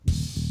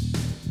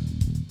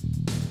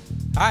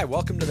Hi,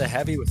 welcome to The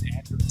Heavy with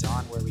Andrew and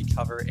Don, where we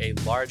cover a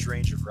large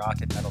range of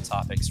rock and metal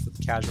topics for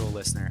the casual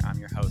listener. I'm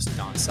your host,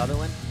 Don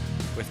Sutherland.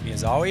 With me,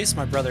 as always,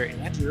 my brother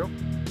Andrew.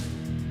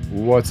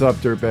 What's up,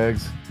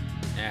 dirtbags?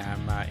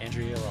 And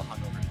Andrew, you're a little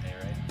hungover today,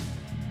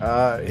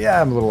 right? Yeah,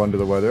 I'm a little under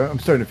the weather. I'm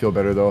starting to feel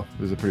better though.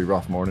 It was a pretty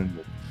rough morning,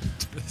 but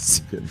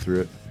getting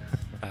through it.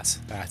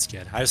 That's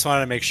good. I just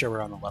wanted to make sure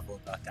we're on the level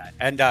about that.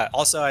 And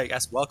also, I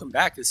guess, welcome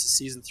back. This is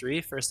season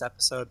 3, first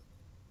episode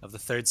of the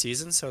third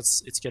season, so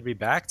it's good to be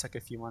back. Took a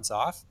few months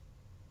off.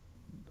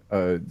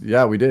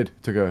 Yeah, we did.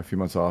 Took a few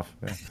months off.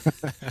 Yeah, yeah,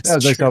 That's it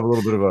was nice to true. have a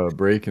little bit of a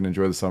break and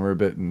enjoy the summer a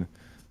bit, and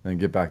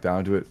get back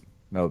down to it.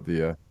 Now that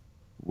the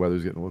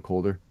weather's getting a little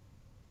colder.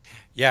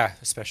 Yeah,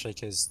 especially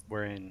because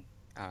we're in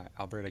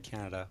Alberta,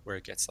 Canada, where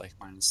it gets like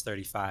minus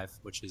 35,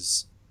 which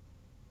is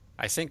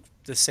I think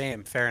the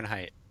same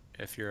Fahrenheit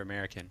if you're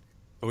American.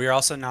 But we were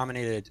also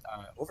nominated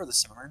over the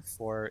summer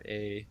for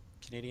a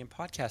Canadian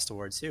Podcast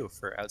Award too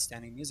for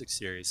Outstanding Music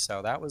Series.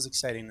 So that was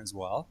exciting as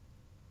well.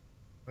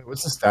 Wait,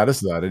 what's the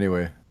status of that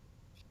anyway?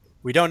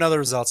 We don't know the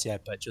results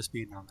yet, but just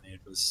being nominated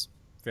was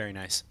very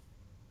nice.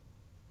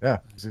 Yeah,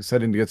 it's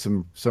exciting to get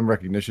some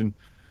recognition.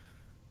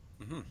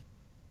 hmm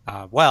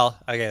well,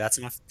 okay, that's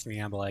enough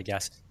preamble, I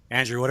guess.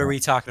 Andrew, what are Yeah. we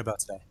talking about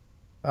today?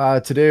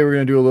 Today we're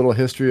gonna do a little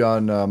history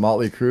on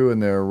Mötley Crüe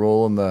and their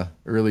role in the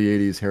early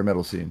 '80s hair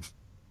metal scene.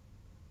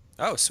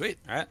 Oh, sweet.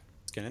 All right,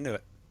 let's get into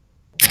it.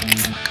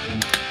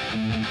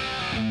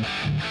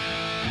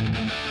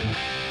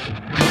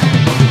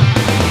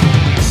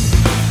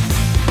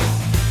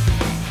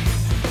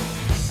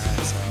 All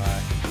right, so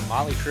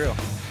Mötley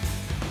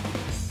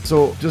Crüe.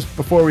 So just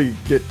before we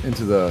get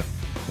into the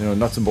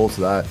nuts and bolts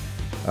of that,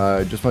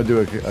 I just want to do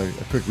a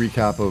quick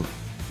recap of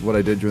what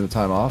I did during the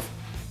time off.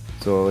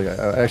 So like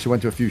I actually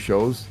went to a few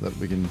shows that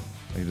I can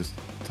just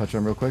touch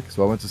on real quick.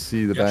 So I went to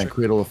see the Yeah, band sure.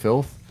 Cradle of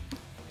Filth.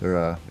 They're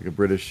like a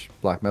British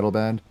black metal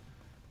band.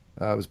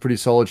 It was a pretty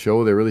solid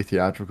show. They're really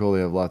theatrical.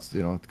 They have lots,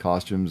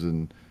 costumes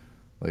and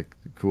like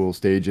cool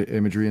stage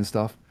imagery and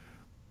stuff.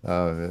 I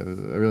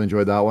really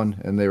enjoyed that one,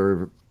 and they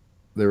were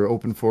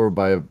opened for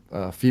by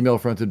a female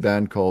fronted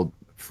band called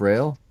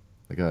Frail,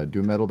 like a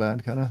doom metal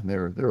band kind of.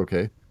 They're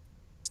okay.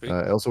 Sweet.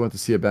 I also went to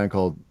see a band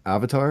called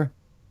Avatar.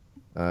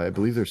 I Oh,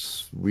 believe they're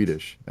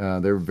Swedish.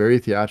 They're very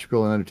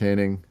theatrical and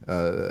entertaining.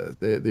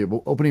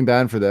 The opening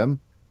band for them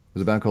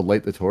was a band called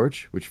Light the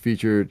Torch, which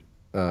featured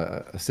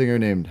a singer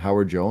named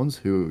Howard Jones,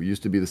 who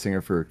used to be the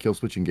singer for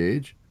Killswitch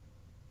Engage,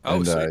 oh,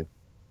 and sweet.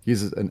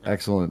 he's an Yeah,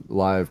 excellent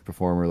live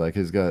performer. Like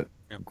he's got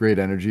yeah. great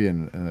energy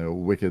and a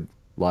wicked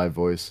live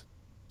voice.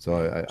 So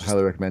I Just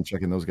highly recommend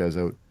checking those guys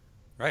out.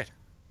 right.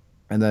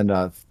 And then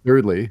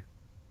thirdly,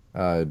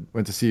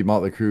 went to see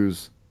Motley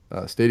Crue's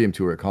stadium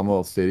tour at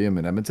Commonwealth Stadium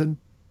in Edmonton.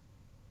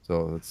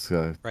 So that's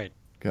Right.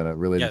 kind of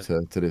related Yeah,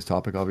 to today's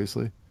topic,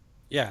 obviously.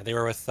 yeah. They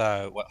were with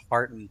what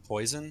Heart and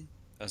Poison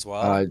as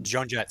well. Uh,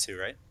 Joan Jett too,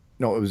 right?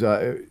 no, it was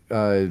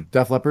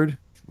Def Leppard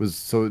was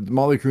so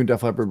Motley Crue and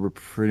Def Leppard were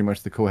pretty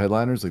much the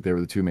co-headliners, like they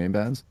were the two main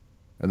bands,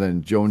 and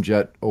then Joan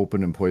Jett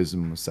opened and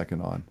Poison was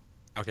second on.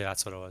 Okay,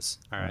 that's what it was.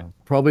 All right.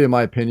 Probably, in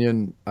my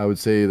opinion, I would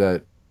say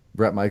that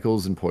Brett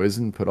Michaels and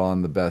Poison put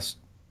on the best,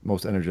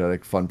 most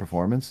energetic, fun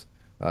performance.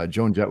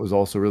 Joan Jett was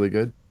also really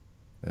good,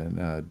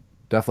 and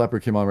Def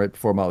Leppard came on right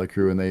before Motley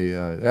Crue, and they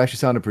actually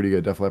sounded pretty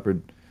good. Def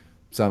Leppard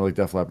sounded like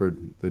Def Leppard.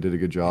 They did a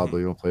good job.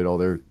 hmm They played all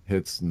their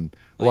hits, and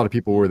a lot Like of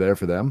people were there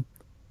for them.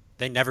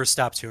 they never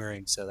stopped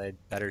touring, so they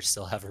better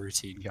still have a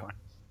routine going.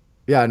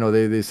 Yeah, no,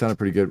 they sounded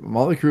pretty good.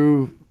 Motley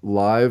Crue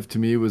live to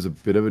me was a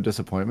bit of a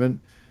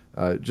disappointment,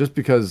 just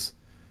because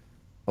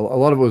a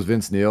lot of it was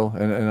Vince Neil,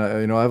 and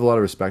I have a lot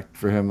of respect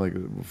for him, like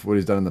for what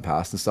he's done in the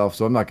past and stuff.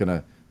 So I'm not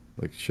gonna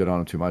like shit on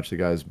him too much. The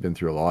guy's been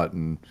through a lot,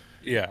 and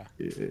Yeah.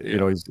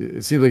 Yeah.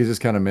 it seems like he's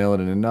just kind of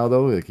mailing it in now,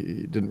 though. Like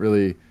he didn't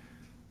really,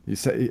 he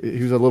said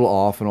he was a little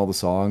off in all the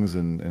songs,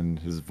 and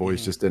his voice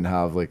hmm just didn't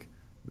have like,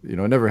 it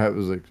never had, it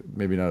was like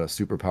maybe not a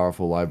super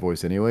powerful live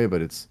voice anyway,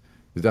 but it's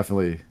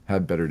definitely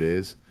had better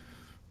days.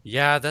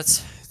 Yeah,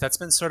 that's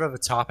been sort of a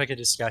topic of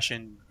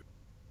discussion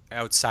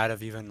outside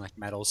of even like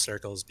metal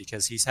circles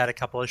because he's had a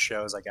couple of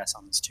shows, I guess,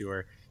 on this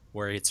tour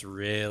where it's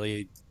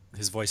really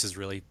his voice is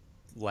really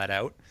let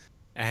out,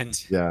 and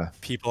Yeah.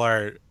 people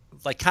are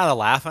like kind of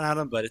laughing at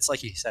him. But it's like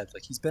he said,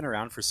 like he's been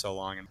around for so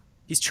long and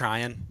he's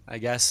trying, I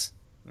guess.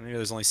 Maybe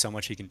there's only so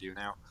much he can do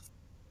now.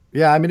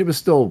 Yeah, I mean, it was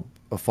still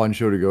a fun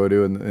show to go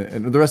to,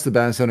 and the rest of the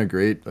band sounded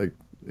great. Like,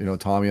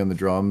 Tommy on the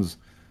drums,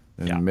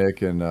 Yeah. and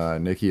Mick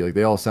and Nikki, like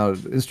they all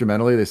sounded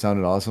instrumentally. They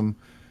sounded awesome.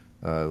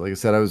 Like I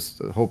said, I was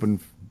hoping,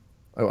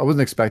 I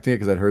wasn't expecting it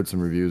because I'd heard some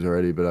reviews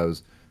already, but I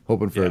was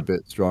hoping for a Yeah.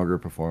 bit stronger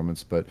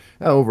performance. But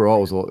yeah, overall,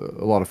 it was a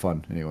lot of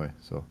fun anyway.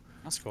 So,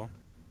 That's cool.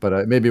 but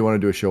it made me want to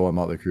do a show on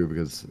Motley Crue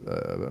because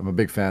I'm a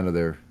big fan of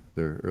their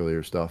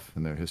earlier stuff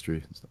and their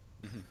history and stuff.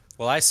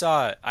 Well,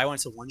 I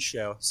went to one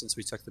show since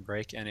we took the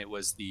break, and it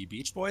was the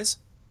Beach Boys.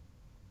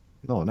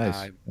 Oh,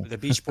 nice. The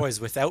Beach Boys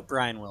without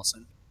Brian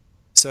Wilson.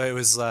 So it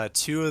was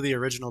two of the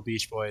original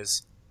Beach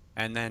Boys,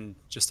 and then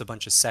just a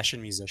bunch of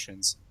session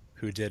musicians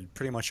who did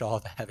pretty much all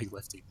of the heavy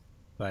lifting.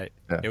 but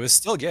Yeah. it was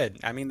still good.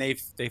 I mean,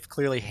 they've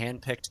clearly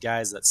handpicked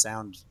guys that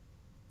sound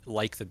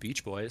like the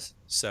Beach Boys.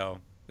 So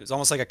it was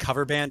almost like a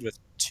cover band with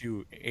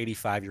two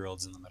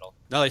 85-year-olds in the middle.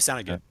 No, they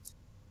sounded Yeah. good.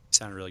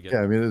 Sounded really good.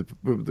 Yeah, I mean,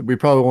 we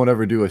probably won't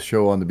ever do a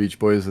show on the Beach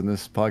Boys in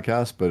this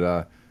podcast, but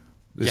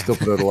they Yeah. still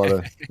put out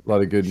a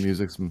lot of good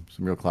music, some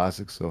real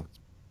classics. So,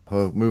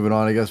 moving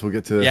on, I guess we'll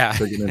get to Yeah.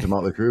 start getting into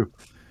Mötley Crüe.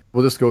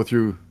 We'll just go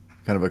through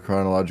kind of a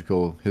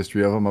chronological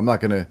history of them. I'm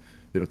not gonna,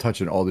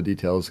 touch on all the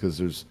details because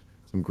there's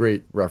some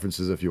great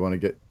references if you want to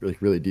get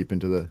like really deep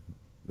into the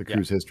Yeah.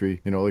 Crew's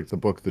history. Like the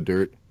book The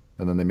Dirt,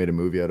 and then they made a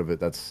movie out of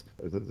it. It's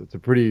a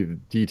pretty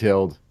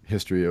detailed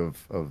history of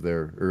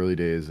their early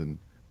days and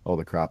all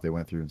the crap they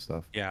went through and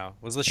stuff Yeah.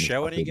 Was the and the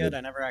show stuff any they good? did.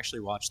 I never actually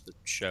watched the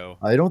show.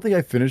 I don't think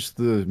I finished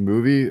the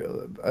movie.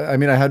 I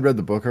mean, I had read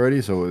the book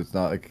already, so it's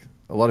not like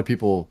a lot of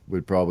people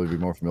would probably be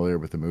more familiar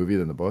with the movie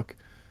than the book.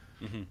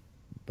 Hmm.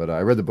 But I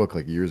read the book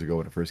like years ago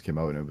when it first came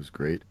out, and it was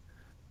great.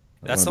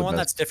 One That's of the the one best.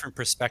 that's different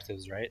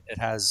perspectives, right? It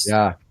has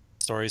Yeah,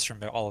 stories from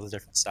all of the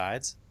different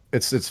sides.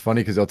 it's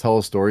funny because they'll tell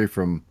a story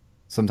from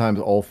sometimes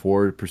all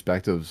four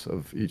perspectives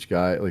of each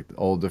guy, like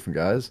all different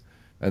guys,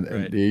 and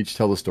Right. they each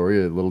tell the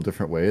story a little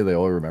different way. They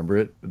all remember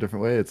it a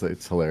different way. It's like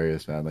it's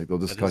hilarious, man. Like they'll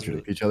just That is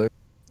contradict really each other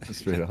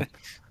straight up.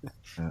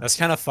 Yeah. that's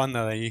kind of fun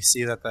though. That you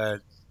see that the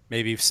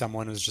maybe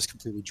someone was just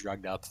completely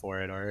drugged up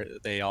for it, or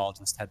they all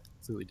just had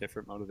completely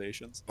different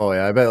motivations. Oh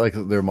yeah, I bet like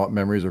their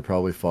memories are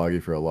probably foggy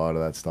for a lot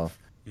of that stuff.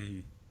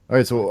 Hmm. All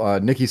right, But so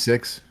Nikki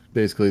Six,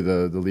 basically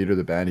the leader of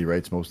the band, he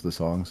writes most of the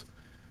songs.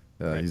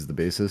 right. He's the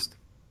bassist,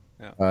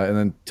 Yeah. and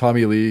then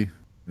Tommy Lee.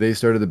 They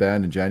started the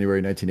band in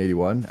January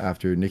 1981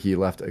 after Nikki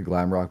left a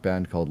glam rock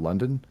band called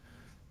London.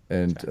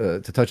 And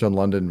Okay. to touch on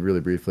London really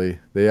briefly,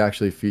 they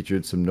actually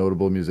featured some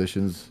notable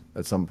musicians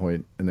at some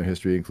point in their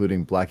history,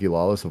 including Blackie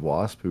Lawless of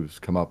Wasp, who's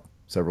come up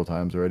several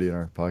times already in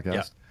our Yeah. podcast, and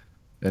Yeah.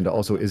 I remember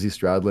also them. Izzy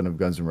Stradlin of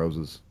Guns N'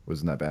 Roses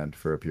was in that band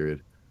for a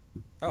period.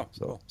 Oh,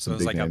 So cool. So some it was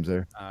big like a names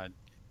there.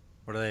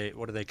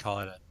 what do they call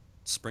it? A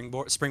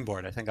springboard?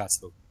 Springboard. I think that's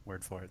the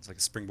word for it. It's like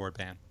a springboard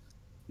band.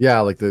 Yeah,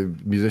 like the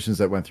musicians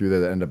that went through there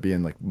that end up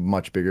being like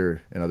much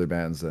bigger in other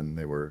bands than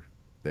they were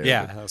there.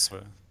 Yeah, But that's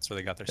where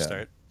they got their yeah,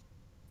 start.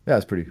 yeah,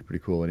 it's pretty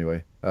cool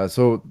anyway.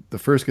 So the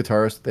first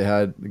guitarist they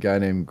had, a guy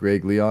named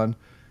Greg Leon,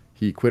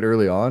 he quit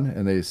early on,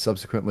 and they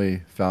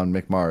subsequently found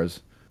Mick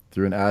Mars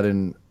through an ad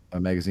in a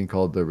magazine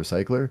called The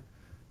Recycler.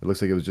 It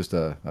looks like it was just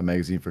a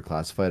magazine for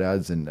classified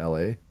ads in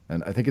LA,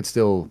 and I think it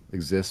still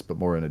exists, but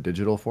more in a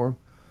digital form.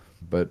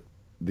 But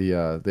the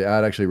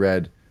ad actually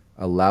read,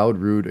 "A loud,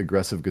 rude,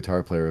 aggressive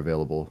guitar player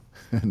available,"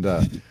 and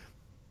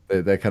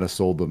that kind of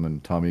sold them.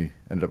 And Tommy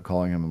ended up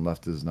calling him and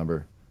left his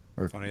number,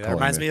 or Funny. That calling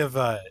reminds Mick. me of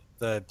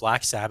the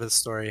Black Sabbath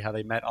story, how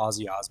they met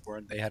Ozzy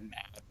Osbourne. They had an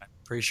ad. I'm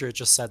pretty sure it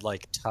just said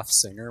like tough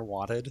singer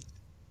wanted,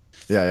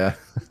 Yeah,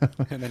 yeah.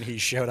 and then he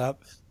showed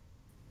up.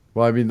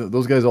 Well, I mean,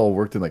 those guys all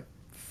worked in like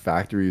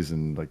factories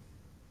and like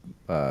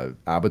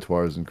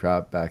abattoirs and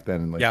crap back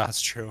then in like Yeah,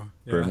 that's true.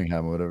 Yeah.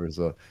 Birmingham or whatever.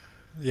 So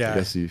I Yeah.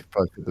 guess he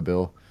probably fit the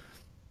bill.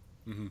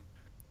 Hmm.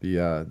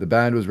 The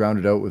band was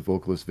rounded out with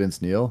vocalist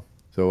Vince Neil.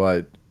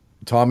 So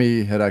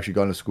Tommy had actually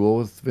gone to school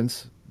with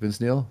Vince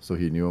Neil, so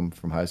he knew him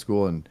from high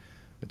school, and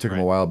it took him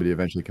a Right. while, but he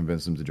eventually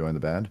convinced him to join the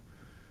band.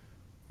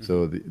 Hmm.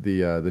 So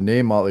the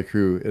name Motley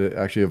Crue, it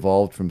actually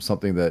evolved from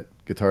something that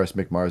guitarist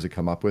Mick Mars had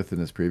come up with in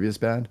his previous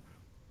band,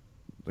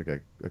 like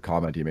a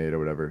comment he made or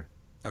whatever.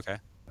 Okay.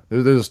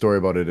 There's a story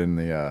about it in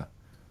the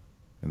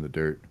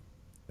dirt.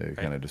 They Right.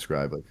 kind of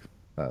describe like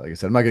I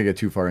said, I'm not gonna get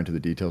too far into the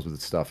details with the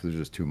stuff. There's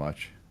just too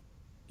much.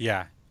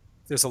 Yeah.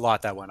 There's a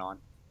lot that went on.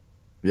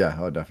 Yeah,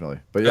 oh, definitely.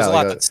 But There's yeah, a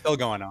like lot that's still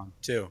going on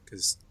too,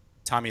 because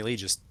Tommy Lee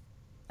just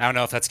I don't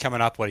know if that's coming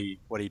up what he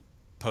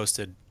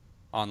posted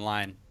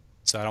online,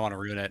 so I don't want to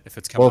ruin it if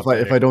it's coming well, up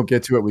if later. I don't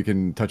get to it, we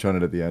can touch on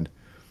it at the end.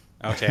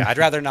 Okay, I'd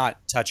rather not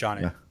touch on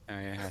it.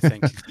 Yeah, I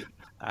think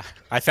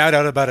I found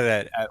out about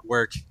it at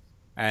work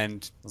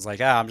and was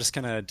like, I'm just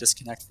gonna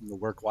disconnect from the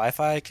work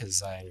Wi-Fi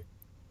because I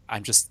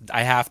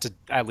have to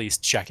at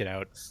least check it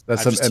out.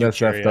 that's I'm some just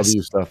too curious.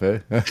 NSFW stuff, eh?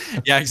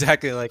 Yeah,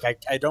 exactly. Like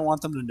I don't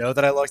want them to know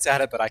that I looked at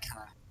it, but I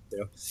kind of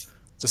do.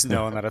 Just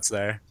knowing that it's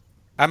there.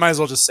 I might as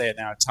well just say it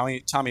now.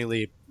 Tommy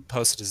Lee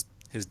posted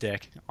his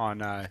dick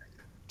on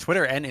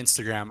Twitter and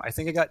Instagram. I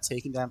think it got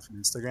taken down from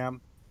Instagram.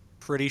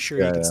 Pretty sure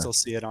you Yeah, can yeah. still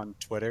see it on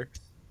Twitter.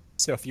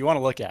 So if you want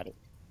to look at it,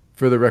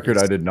 For the record,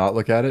 I it's did not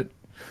look at it.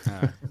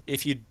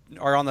 if you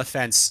are on the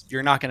fence,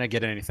 you're not going to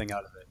get anything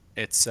out of it.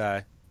 It's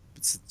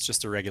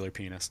just a regular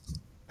penis.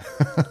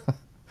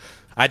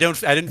 I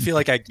didn't feel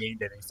like I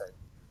gained anything.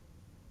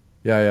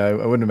 Yeah,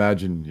 yeah. I wouldn't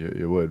imagine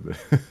you would,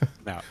 but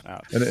No, no.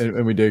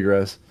 and we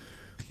digress.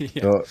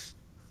 Yeah. So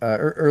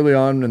early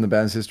on in the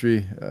band's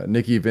history,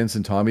 Nikki, Vince,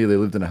 and Tommy they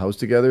lived in a house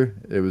together.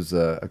 It was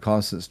a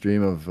constant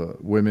stream of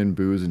women,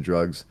 booze, and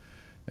drugs,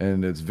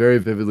 and it's very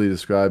vividly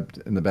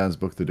described in the band's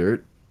book, The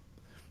Dirt.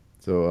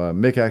 So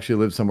Mick actually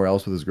lived somewhere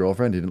else with his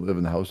girlfriend. He didn't live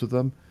in the house with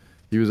them.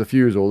 He was a few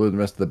years older than the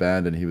rest of the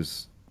band, and he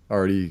was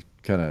already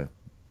kind of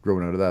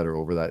grown out of that or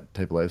over that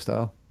type of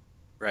lifestyle.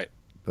 Right.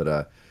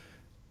 But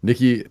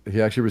Nikki,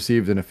 he actually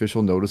received an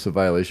official notice of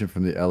violation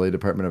from the LA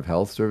Department of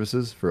Health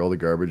Services for all the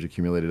garbage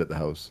accumulated at the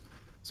house.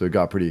 So it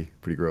got pretty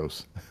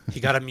gross. He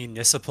got a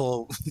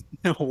municipal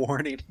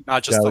warning,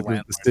 not Yeah, just the like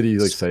the landlord. city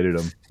like cited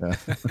him. Yeah.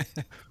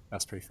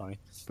 That's pretty funny.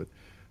 But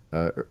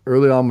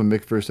early on, when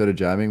Mick first started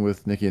jamming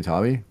with Nikki and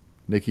Tommy,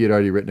 Nikki had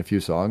already written a few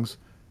songs,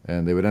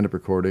 and they would end up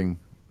recording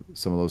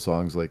some of those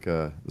songs, like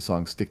the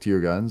song "Stick to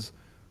Your Guns,"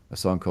 a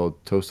song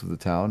called "Toast of the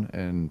Town,"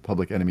 and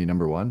 "Public Enemy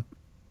Number One."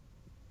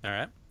 All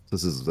right. So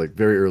this is like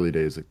very early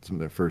days, like some of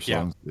their first Yeah.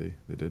 songs they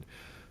did.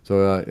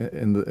 So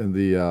in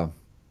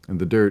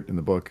the dirt in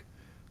the book,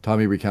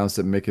 Tommy recounts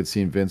that Mick had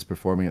seen Vince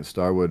performing at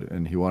Starwood,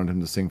 and he wanted him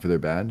to sing for their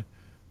band,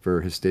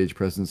 for his stage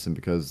presence and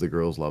because the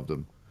girls loved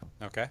him.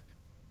 Okay.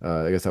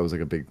 I guess that was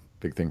like a big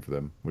thing for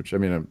them. Which I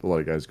mean, a lot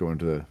of guys go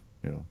into the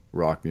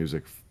rock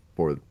music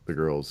for the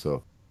girls.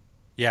 So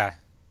Yeah.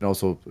 and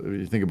also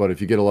you think about it,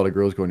 if you get a lot of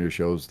girls going to your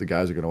shows, the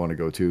guys are going to want to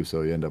go too.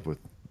 So you end up with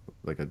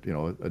like a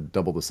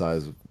double the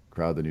size of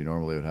crowd than you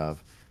normally would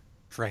have.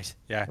 Right.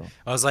 Yeah. So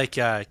I was like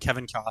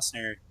Kevin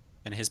Costner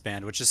and his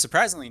band, which is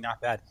surprisingly not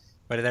bad.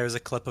 But there was a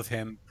clip of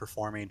him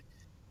performing,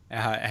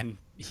 and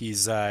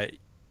he's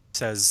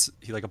says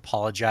he like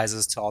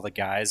apologizes to all the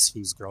guys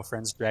whose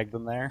girlfriends dragged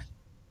them there.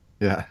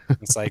 yeah,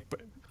 It's like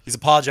he's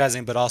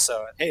apologizing, but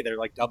also, hey, they're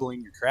like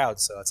doubling your crowd,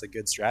 so that's a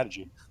good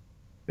strategy.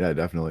 yeah,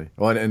 definitely.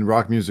 Well, and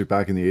rock music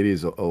back in the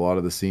 '80s, a lot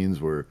of the scenes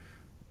were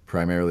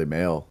primarily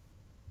male.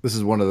 This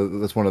is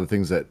that's one of the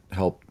things that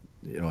helped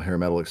hair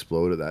metal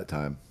explode at that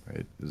time,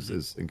 right? Hmm.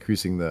 Is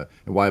increasing and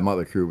why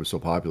Mötley Crüe was so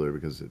popular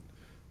because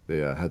they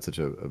had such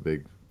a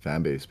big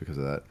fan base because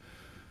of that.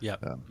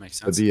 Yep, makes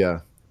But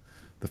sense.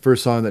 the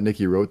first song that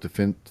Nicky wrote to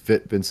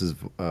fit Vince's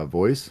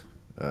voice,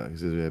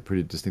 because he had a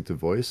pretty distinctive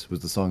voice, was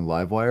the song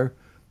 "Livewire,"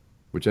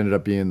 which ended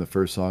up being the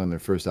first song on their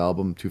first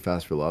album, "Too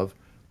Fast for Love,"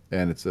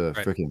 and it's a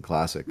Right. freaking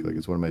classic. Like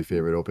it's one of my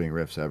favorite opening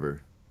riffs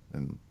ever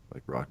in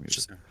like rock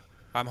music. Interesting.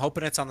 I'm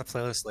hoping it's on the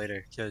playlist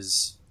later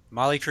because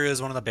Molly Crew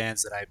is one of the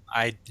bands that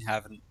I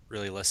haven't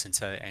really listened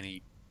to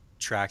any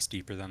tracks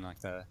deeper than like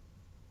the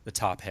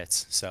top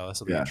hits. So this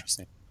will be Yeah,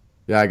 interesting.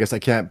 yeah. I guess I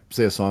can't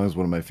say a song is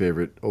one of my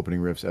favorite opening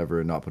riffs ever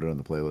and not put it on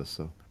the playlist.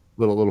 So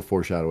little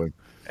foreshadowing.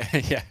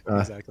 Yeah, Uh,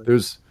 exactly.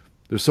 there's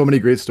there's so many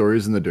great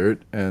stories in the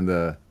dirt, and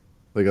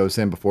like I was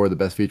saying before, the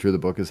best feature of the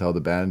book is how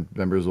the band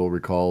members will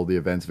recall the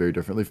events very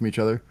differently from each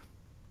other.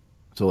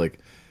 So like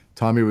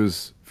Tommy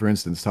was, for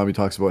instance, Tommy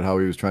talks about how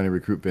he was trying to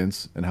recruit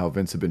Vince and how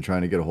Vince had been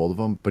trying to get a hold of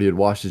him, but he had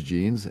washed his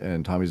jeans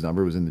and Tommy's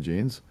number was in the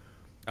jeans.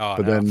 Oh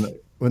But no. then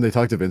when they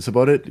talked to Vince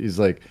about it, he's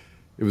like,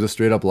 it was a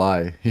straight up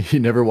lie. He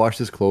never washed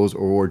his clothes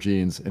or wore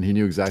jeans, and he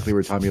knew exactly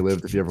where Tommy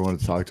lived if he ever wanted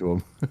to talk to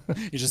him.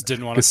 You just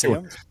didn't want to 'Cause see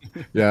him?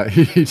 yeah,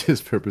 he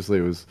just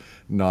purposely was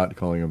not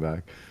calling him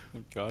back.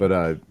 Oh, God.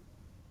 But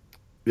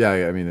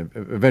yeah, I mean,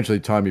 eventually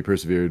Tommy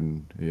persevered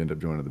and he ended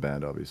up joining the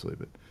band, obviously.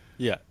 But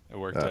Yeah, it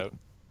worked uh, out.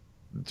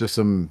 just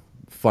some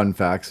fun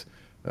facts.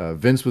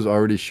 Vince was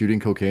already shooting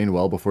cocaine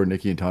well before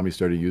Nicky and Tommy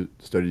started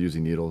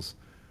using needles.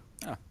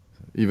 Oh.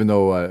 Even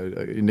though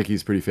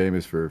Nicky's pretty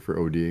famous for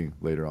ODing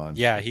later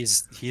Yeah,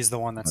 he's the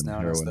one that's on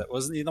known as heroin, the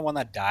wasn't he the one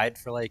that died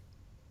for like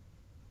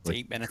like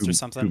 8 minutes or two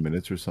something?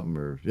 minutes or something.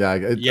 Or yeah, I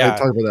Yeah,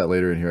 talk about that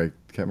later in here.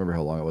 I can't remember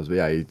how long it was, but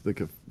yeah, he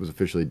like was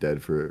officially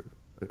dead for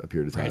a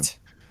period of time. right.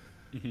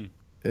 Hmm.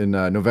 In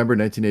November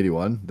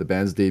 1981, the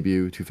band's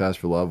debut, "Too Fast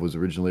for Love," was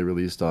originally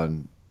released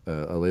on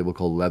a label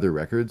called Leather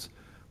Records,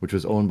 which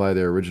was Hmm. owned by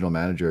their original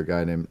manager, a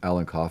guy named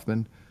Alan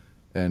Kaufman,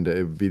 and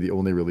it would be the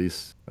only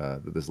release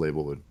that this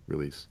label would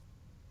release.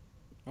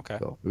 Okay.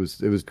 So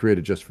it was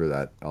created just for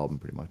that album,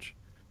 pretty much.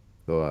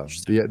 So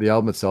Interesting. the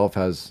album itself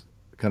has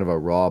kind of a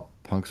raw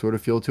punk sort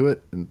of feel to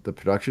it, and the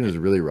production Right. is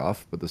really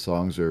rough, but the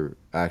songs are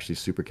actually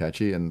super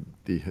catchy, and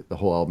the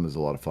whole album is a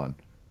lot of fun.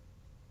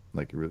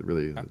 Like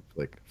really Okay.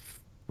 like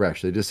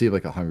fresh. They just seem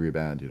like a hungry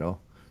band, you know?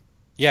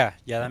 Yeah,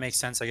 yeah, that makes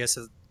sense. I guess.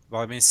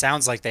 Well, I mean, it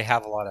sounds like they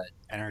have a lot of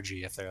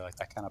energy if they're like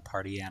that kind of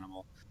party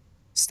animal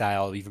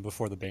style even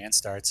before the band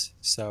starts.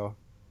 So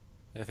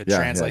if it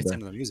Yeah, yeah, translates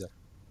into the music,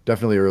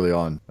 definitely early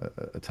on,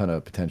 a ton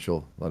of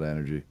potential, a lot of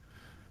energy.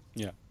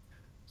 yeah.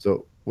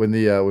 So when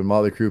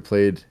Motley Crue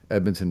played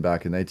Edmonton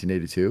back in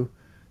 1982,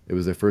 it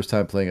was their first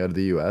time playing out of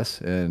the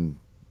U.S. and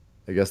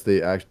I guess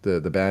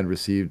the band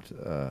received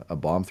a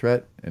bomb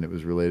threat, and it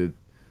was related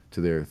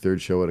to their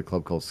third show at a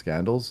club called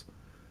Scandals,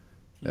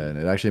 Hmm. and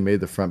it actually made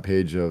the front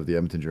page of the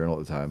Edmonton Journal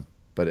at the time.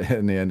 But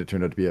in the end, it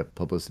turned out to be a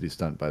publicity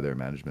stunt by their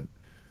management,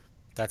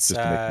 That's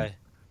just to make them.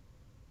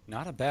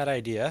 not a bad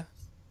idea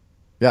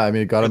Yeah, I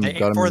mean, it for got him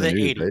in for the the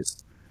news, right?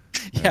 80s.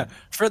 Yeah. Yeah,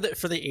 for the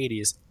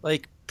 80s,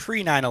 like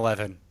pre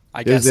 9/11.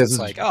 I This guess it's is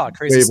like, oh,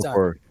 crazy way stunt.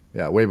 before,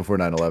 yeah, way before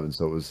 9/11.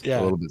 So it was a Yeah.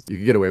 little bit, you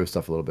could get away with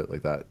stuff a little bit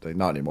like that. Like,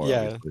 not anymore, Yeah.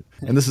 obviously.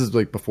 And this is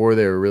like before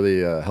they were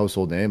really a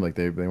household name. Like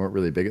they weren't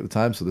really big at the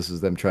time. So this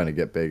is them trying to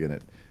get big and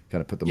it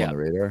kind of put them on Yeah. the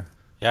radar.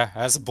 Yeah,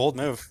 that's a bold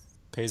move.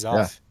 Pays Yeah.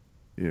 off.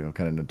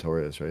 Kind of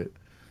notorious, right?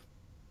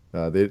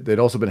 They'd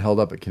also been held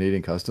up at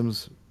Canadian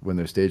Customs when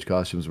their stage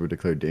costumes were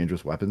declared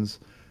dangerous weapons.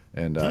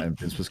 Hmm. And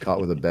Vince was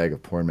caught with a bag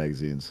of porn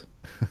magazines.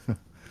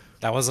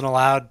 That wasn't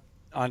allowed.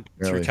 On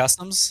through Apparently,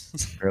 customs?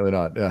 apparently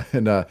not. Yeah,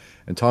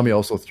 and Tommy Hmm.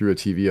 also threw a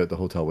TV out the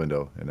hotel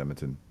window in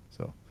Edmonton,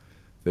 so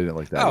they didn't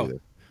like that Oh, either.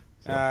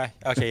 So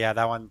okay, yeah,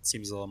 that one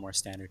seems a little more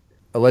standard.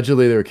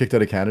 allegedly they were kicked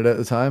out of Canada at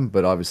the time,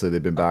 but obviously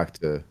they've been Oh, back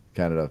to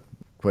Canada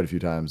quite a few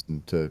times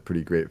and to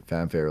pretty great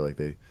fanfare. Like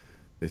they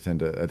tend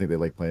to. I think they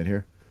like playing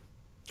here.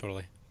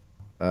 totally.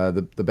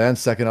 The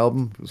band's second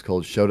album was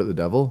called Shout at the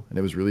Devil, and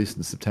it was released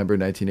in September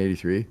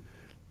 1983.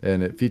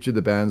 And it featured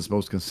the band's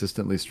most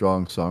consistently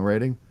strong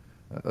songwriting,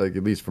 like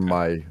at least from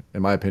Okay.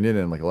 in my opinion,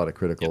 and like a lot of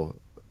Yep. critical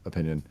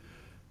opinion.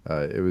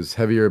 It was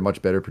heavier,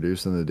 much better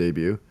produced than the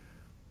debut,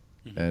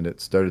 Hmm. and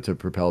it started to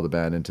propel the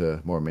band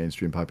into more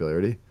mainstream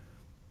popularity.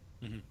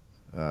 Hmm.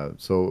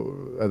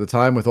 So at the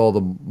time, with all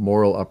the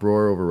moral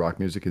uproar over rock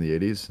music in the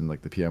 '80s and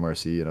like the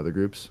PMRC and other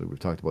groups, we've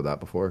talked about that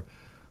before.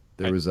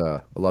 There Right. was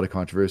a lot of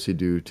controversy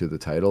due to the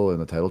title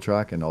and the title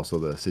track, and also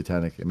the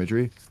satanic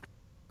imagery.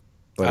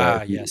 But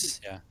Ah, yes,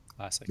 yeah,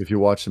 classic. if you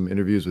watch some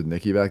interviews with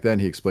Nicky back then,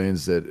 he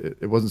explains that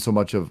it wasn't so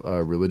much of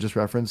a religious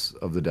reference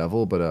of the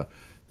devil, but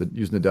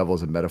using the devil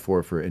as a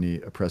metaphor for any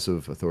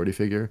oppressive authority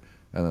figure,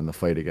 and then the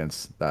fight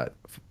against that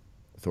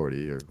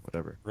authority or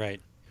whatever.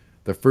 Right.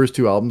 The first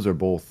two albums are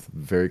both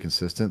very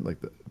consistent. Like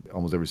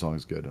almost every song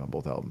is good on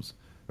both albums.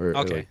 Or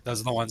like Okay,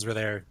 those are the ones where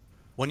they're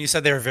when you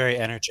said they were very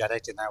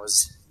energetic, and that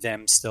was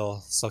them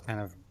still kind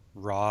of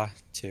raw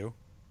too.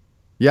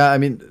 yeah, I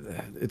mean,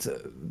 it's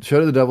Show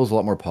to the Devil's a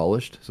lot more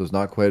polished, so it's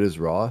not quite as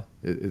raw.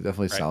 It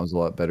definitely Right. sounds a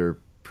lot better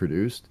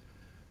produced,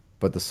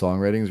 but the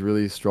songwriting is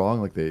really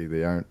strong. Like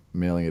they aren't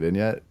mailing it in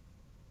yet,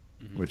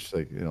 Hmm. which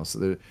like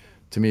so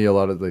to me a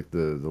lot of like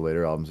the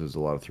later albums there's a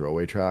lot of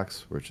throwaway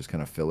tracks where it's just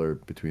kind of filler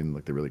between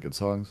like the really good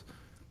songs.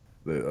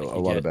 Like A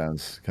you lot of get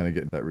bands kind of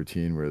get into that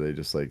routine where they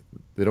just like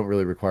they don't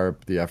really require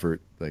the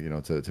effort like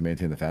to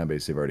maintain the fan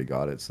base. They've already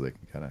got it, so they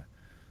can kind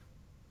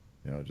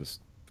of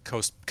just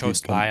coast come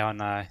by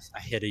on a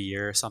hit a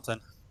year or something.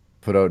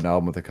 put out an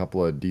album with a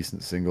couple of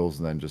decent singles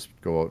and then just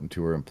go out and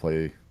tour and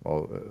play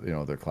all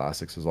their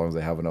classics as long as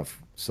they have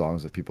enough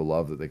songs that people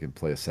love that they can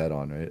play a set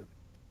on, right?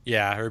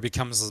 Yeah, or it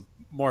becomes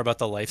more about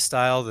the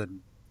lifestyle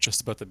than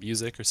just about the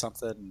music or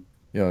something.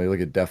 You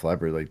look at Def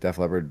Leppard, like Def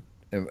Leppard,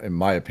 in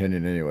my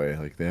opinion anyway,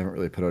 like they haven't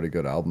really put out a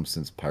good album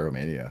since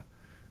Pyromania,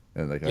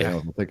 and like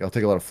Yeah, I'll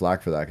take a lot of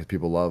flack for that because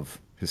people love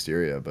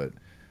Hysteria, but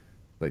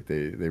like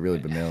they really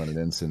been mailing it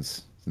in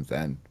since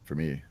then for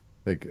me.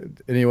 Like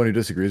anyone who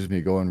disagrees with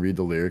me, go and read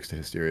the lyrics to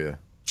Hysteria.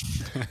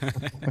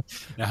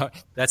 no,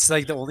 that's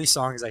like the only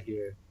songs I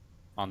hear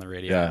on the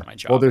radio and Yeah, at my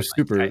well job. they're And like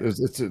super.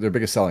 It's their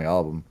biggest selling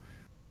album.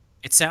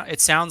 it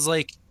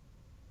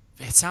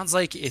sounds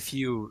like if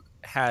you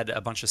had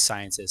a bunch of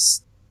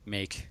scientists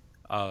make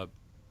a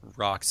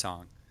rock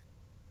song.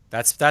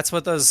 That's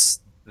what those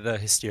the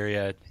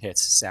Hysteria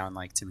hits sound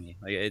like to me.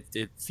 Like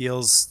it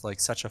feels like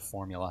such a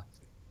formula.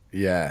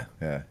 Yeah,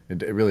 yeah,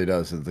 it really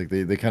does. It's like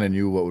they kind of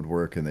knew what would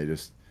work, and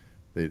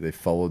they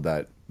followed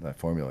that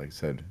formula, like I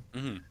said.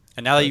 Hmm.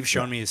 And now that But you've yeah,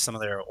 shown me some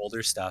of their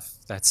older stuff,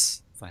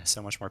 that's like,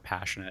 so much more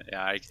passionate.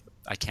 Yeah,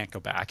 I can't go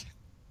back.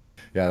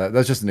 yeah,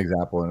 that's just an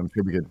example, and I'm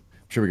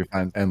sure we could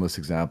find endless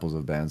examples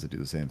of bands that do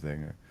the same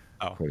thing, or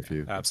Oh, quite a yeah,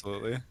 few.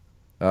 absolutely.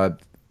 Uh,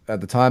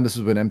 at the time, this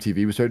was when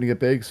MTV was starting to get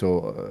big,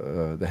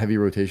 so the heavy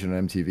rotation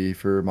on MTV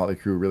for Motley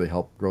Crue really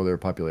helped grow their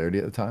popularity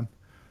at the time.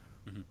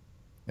 Hmm.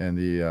 And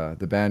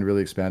the band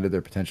really expanded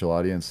their potential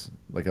audience,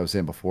 like I was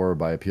saying before,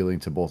 by appealing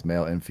to both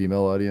male and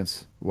female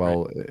audience. Right.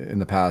 Well, in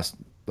the past,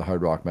 the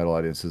hard rock metal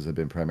audiences have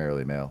been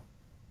primarily male,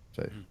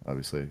 which Hmm. I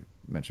obviously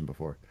mentioned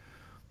before.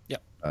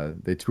 Yep.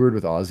 They toured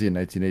with Ozzy in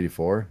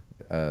 1984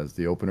 as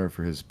the opener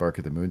for his Bark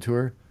at the Moon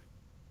tour.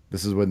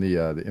 This is when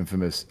the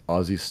infamous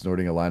Ozzy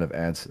snorting a line of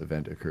ants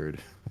event occurred.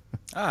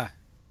 Ah,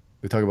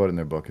 They talk about it in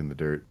their book in the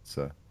dirt. It's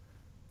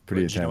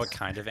pretty do you know what intense.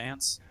 kind of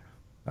ants?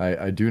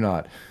 I do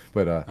not,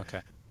 but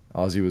Okay.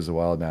 Ozzy was a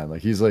wild man.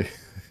 Like he's like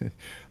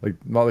like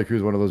Motley Crue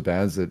is one of those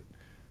bands that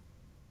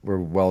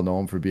were well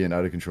known for being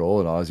out of control,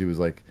 and Ozzy was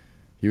like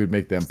he would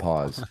make them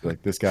pause.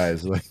 Like this guy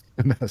is like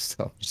messed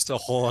up. Just a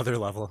whole other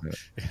level.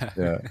 Yeah.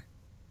 Yeah.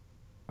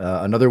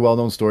 Yeah. Another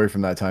well-known story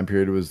from that time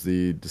period was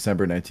the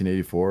December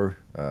 1984.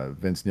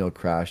 Vince Neil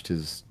crashed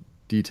his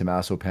D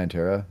Tomaso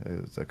Pantera,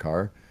 it's a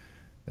car.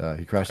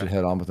 He crashed Okay. it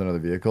head on with another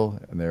vehicle,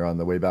 and they were on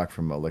the way back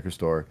from a liquor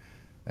store,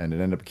 and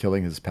it ended up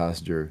killing his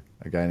passenger,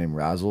 a guy named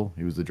Razzle.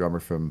 He was the drummer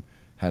from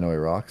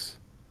Hanoi Rocks.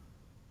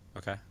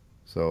 Okay.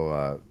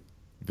 So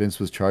Vince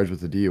was charged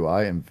with the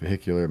DUI and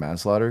vehicular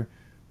manslaughter,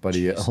 but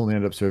he Jeez. only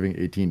ended up serving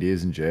 18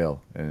 days in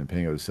jail and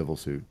paying out a civil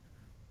suit.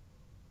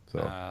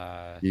 So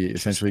he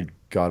essentially Interesting.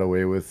 got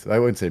away with, I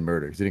wouldn't say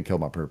murder because he didn't kill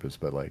him on purpose,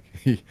 but like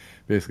he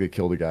basically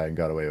killed a guy and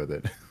got away with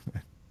it.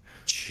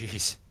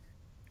 Jeez.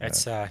 Uh,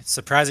 It's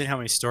surprising how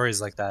many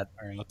stories like that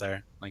are out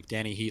there. Like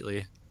Danny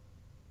Heatley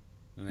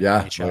in the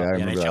yeah, oh yeah, NHL, I the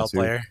remember that NHL too.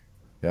 player,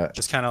 Yeah,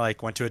 just kind of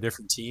like went to a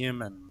different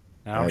team, and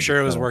I'm I sure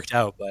just it was kind of, worked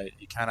out, but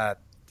he kind of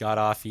got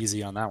off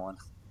easy on that one.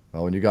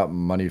 well, when you got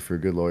money for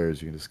good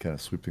lawyers, you can just kind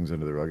of sweep things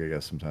under the rug, I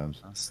guess,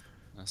 sometimes. That's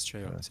that's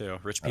true Uh, too.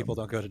 Rich people um,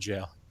 don't go to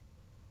jail.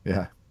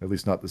 yeah, at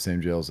least not the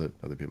same jails that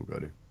other people go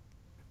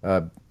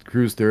to.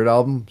 Crue's third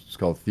album is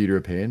called Theater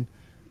of Pain.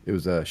 it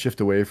was a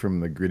shift away from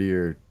the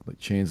grittier like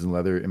chains and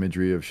leather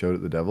imagery of Shout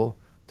at the Devil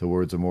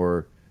towards a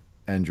more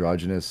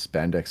androgynous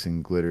spandex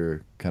and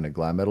glitter kind of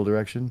glam metal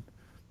direction,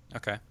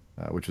 Okay.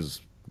 which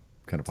was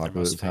kind of It's their popular at the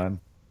most fame time.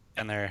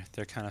 and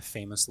their kind of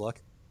famous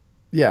look.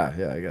 Yeah,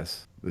 yeah, I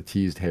guess the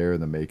teased hair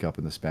and the makeup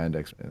and the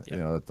spandex,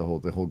 Yep.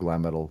 the whole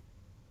glam metal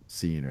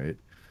scene, right?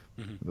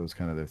 Hmm. That was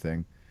kind of their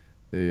thing.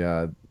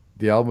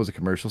 The album was a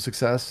commercial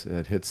success. It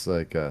had hits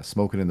like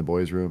 "Smoking in the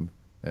Boys' Room"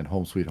 and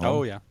 "Home Sweet Oh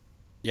Home." yeah.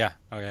 Yeah.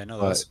 Okay, I know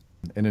But those.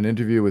 in an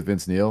interview with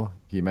Vince Neil,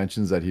 he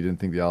mentions that he didn't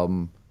think the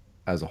album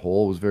as a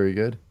whole was very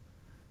good,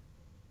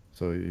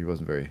 so he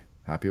wasn't very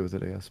happy with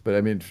it, I guess. But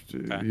I mean,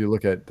 Okay. you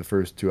look at the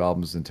first two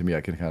albums, and to me,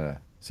 I can kind of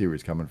see where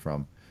he's coming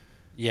from.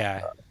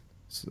 Yeah.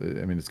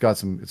 I mean, it's got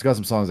some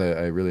songs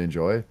I really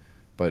enjoy,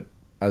 but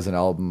as an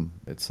album,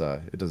 it's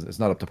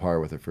not up to par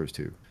with the first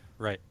two.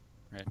 Right.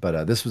 Right.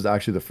 But this was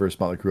actually the first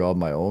Mötley Crüe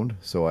album I owned,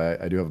 so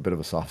I do have a bit of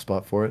a soft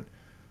spot for it.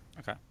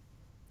 Okay.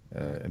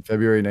 All right. In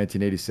February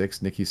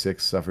 1986, Nikki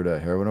Sixx suffered a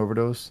heroin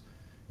overdose,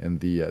 and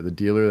the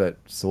dealer that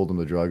sold him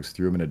the drugs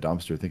threw him in a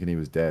dumpster, thinking he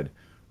was dead,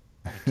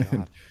 Oh my and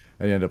God.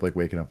 he ended up like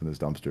waking up in this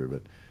dumpster.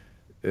 But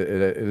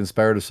it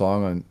inspired a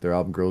song on their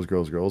album "Girls,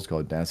 Girls, Girls"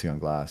 called "Dancing on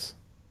Glass,"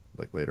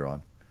 like later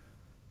on.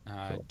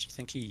 So Do you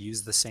think he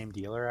used the same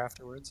dealer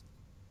afterwards?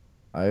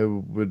 I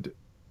would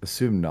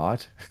assume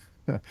not.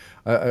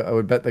 I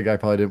would bet the guy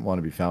probably didn't want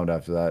to be found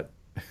after that.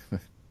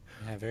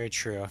 Yeah, very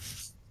true.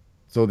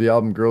 So the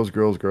album "Girls,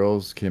 Girls,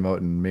 Girls" came out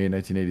in May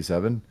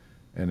 1987,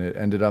 and it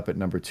ended up at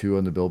number two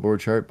on the Billboard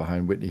chart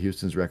behind Whitney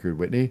Houston's record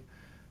 "Whitney."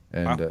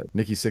 And Wow.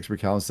 Nikki Sixx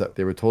recounts that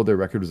they were told their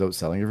record was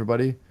outselling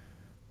everybody,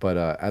 but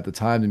at the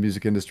time, the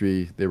music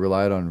industry they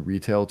relied on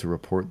retail to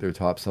report their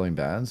top-selling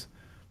bands.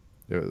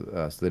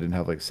 So they didn't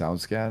have like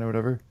SoundScan or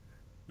whatever.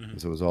 Hmm.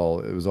 So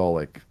it was all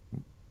like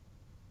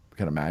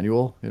kind of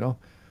manual, you know.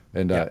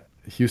 And Yeah.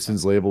 Makes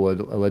Houston's sense. label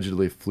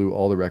allegedly flew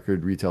all the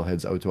record retail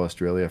heads out to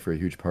Australia for a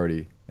huge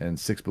party, and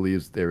Six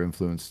believes they're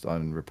influenced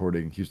on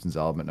reporting Houston's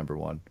album at number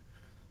one.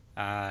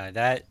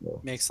 That So,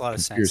 makes a lot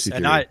of sense, conspiracy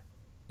and theory. not,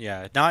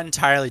 yeah, not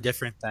entirely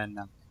different than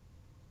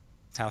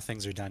how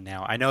things are done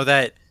now. I know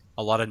that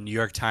a lot of New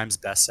York Times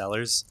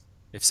bestsellers,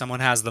 if someone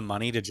has the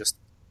money to just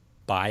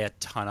buy a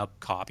ton of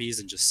copies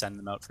and just send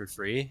them out for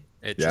free,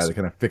 it Yeah, they just,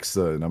 kind of fix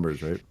the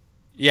numbers, right?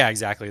 yeah,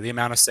 exactly. The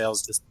amount of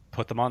sales just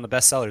put them on the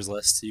bestsellers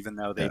list, even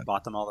though they Yeah,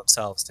 bought them all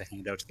themselves to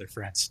hand out to their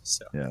friends.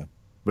 So yeah.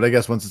 But I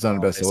guess once it's on a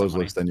all based on bestsellers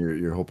money. list, then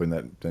you're hoping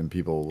that then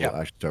people Yeah. will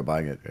actually start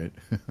buying it, right?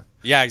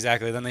 Yeah,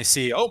 exactly. Then they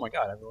see, oh my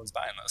God, everyone's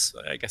buying this.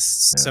 I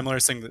guess Yeah, similar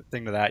thing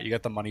to that. You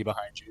get the money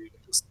behind you. You can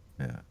just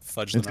yeah.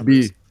 fudge the And to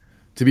numbers. be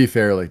to be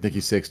fair, like Nikki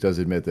Sixx does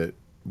admit that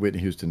Whitney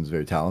Houston's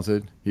very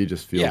talented. He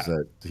just feels Yeah.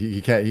 that he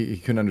can't he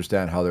couldn't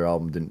understand how their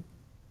album didn't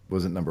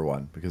wasn't number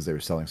one because they were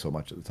selling so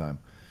much at the time.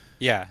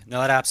 Yeah. No,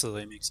 that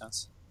absolutely makes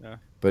sense. Yeah.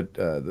 But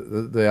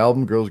the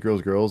album "Girls,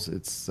 Girls, Girls"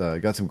 it's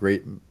got some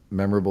great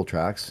memorable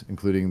tracks,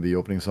 including the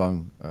opening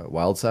song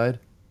 "Wild Side,"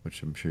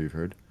 which I'm sure you've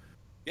heard.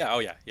 Yeah. Oh,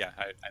 yeah. Yeah.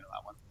 I know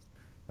that one.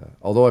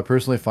 Although I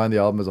personally find the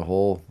album as a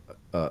whole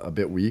a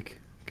bit weak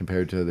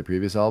compared to the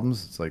previous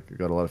albums, it's like it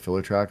got a lot of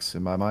filler tracks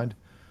in my mind.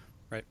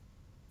 Right.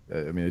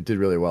 I mean, it did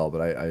really well,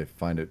 but I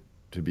find it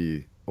to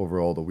be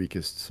overall the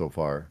weakest so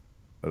far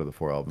out of the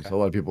four albums. Okay. A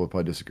lot of people would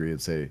probably disagree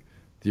and say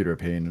 "Theater of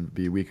Pain" would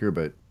be weaker,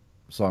 but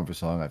song for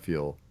song, I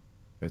feel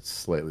it's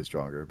slightly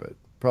stronger, but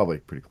probably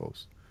pretty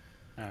close.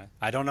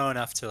 I don't know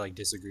enough to like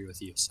disagree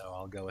with you, so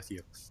I'll go with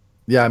you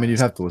Yeah, I on mean, you'd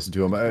this have to listen to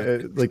them.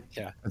 one. Like,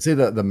 Yeah. I'd say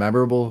that the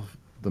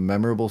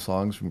memorable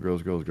songs from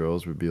 "Girls, Girls,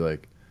 Girls" would be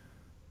like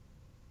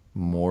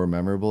more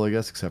memorable, I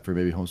guess, except for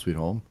maybe "Home Sweet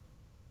Home."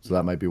 So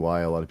that Hmm. might be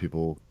why a lot of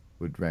people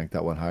would rank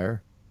that one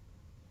higher.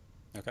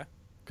 Okay.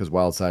 Because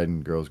 "Wild Side"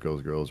 and "Girls,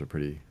 Girls, Girls" are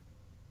pretty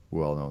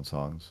well-known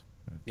songs.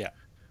 Yeah.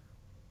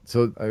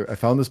 So I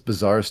found this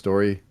bizarre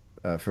story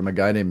from a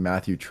guy named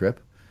Matthew Tripp,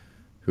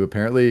 who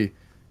apparently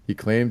he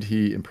claimed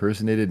he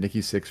impersonated Nikki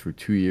Sixx for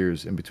 2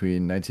 years in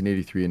between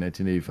 1983 and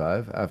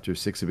 1985 after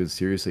Sixx had been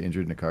seriously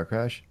injured in a car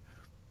crash.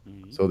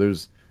 Hmm. So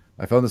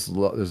I found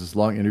there's this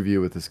long interview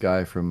with this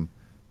guy from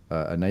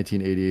a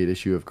 1988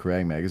 issue of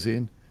Kerrang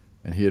magazine,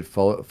 and he had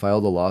filed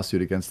a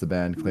lawsuit against the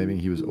band claiming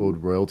he was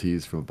owed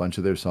royalties from a bunch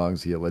of their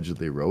songs he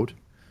allegedly wrote.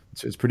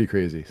 It's pretty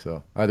crazy.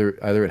 So either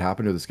it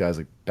happened or this guy's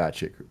like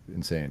batshit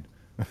insane.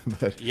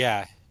 But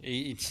Yeah.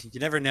 You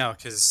never know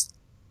because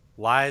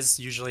lies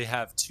usually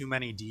have too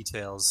many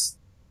details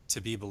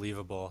to be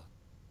believable,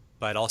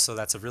 but also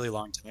that's a really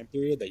long time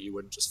period that you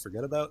wouldn't just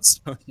forget about.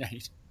 So yeah,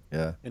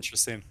 yeah,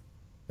 interesting.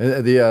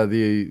 and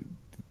the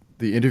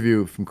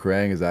interview from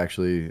Kerrang is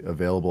actually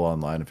available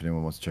online if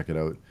anyone wants to check it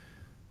out.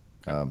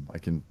 Okay. I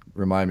can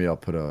remind me. Maybe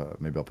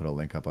I'll put a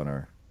link up on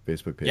our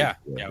Facebook page. Yeah.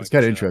 Yeah, Yeah. We it's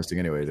can kind of share that. interesting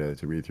anyway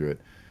to read through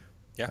it.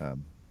 Yeah.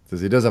 Because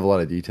he does have a lot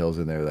of details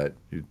in there that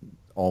you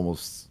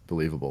almost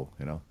believable,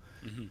 you know.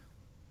 Hmm.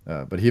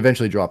 But he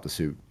eventually dropped the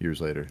suit years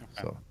later.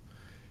 Okay. So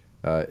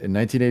in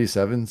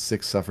 1987,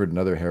 Six suffered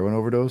another heroin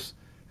overdose,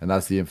 and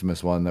that's the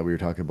infamous one that we were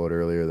talking about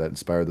earlier that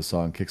inspired the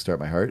song "Kickstart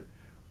My Heart."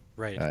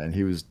 Right. And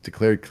he was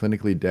declared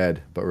clinically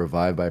dead, but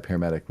revived by a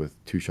paramedic with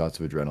 2 shots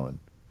of adrenaline.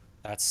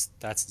 That's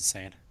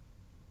insane.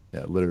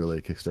 Yeah,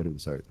 literally kickstarted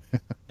his heart.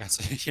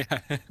 That's yeah.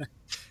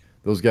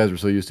 Those guys were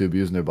so used to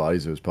abusing their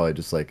bodies, it was probably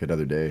just like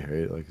another day,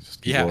 right? Like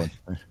just keep Yeah. going.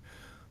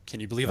 Can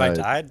you believe I Uh,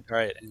 died? All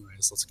right,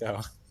 anyways, let's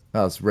go.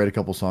 let's write a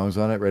couple songs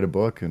on it, write a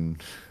book,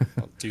 and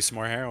I'll do some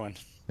more heroin.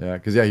 yeah,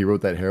 because yeah, he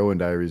wrote that Heroin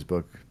Diaries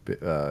book.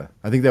 I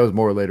think that was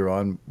more later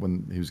on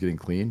when he was getting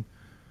clean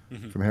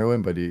Hmm. from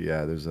heroin. But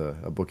yeah, there's a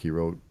book he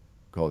wrote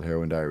called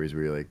Heroin Diaries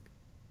where he like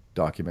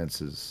documents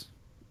his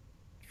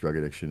drug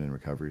addiction and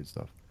recovery and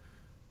stuff.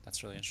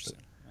 That's really But, interesting.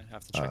 I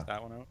have to uh, check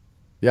that one out.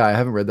 yeah, I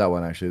haven't read that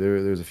one actually.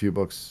 There's a few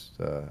books.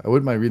 I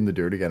wouldn't mind reading The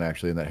Dirt again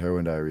actually, and that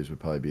Heroin Diaries would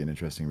probably be an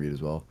interesting read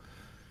as well.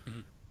 Hmm.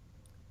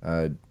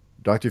 Uh,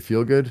 Dr.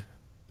 Feelgood,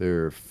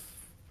 their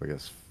I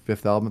guess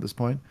fifth album at this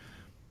point.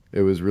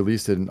 It was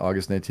released in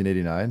August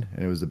 1989,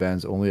 and it was the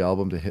band's only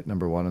album to hit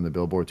number one on the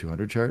Billboard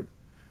 200 chart. Okay.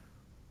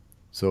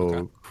 So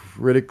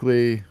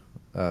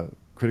uh,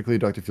 critically,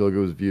 Dr.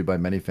 Feelgood was viewed by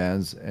many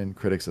fans and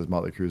critics as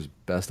Mötley Crüe's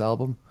best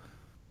album.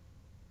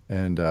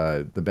 And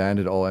the band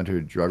had all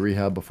entered drug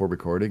rehab before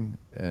recording,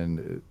 and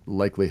it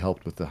likely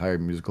helped with the higher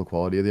musical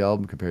quality of the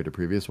album compared to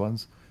previous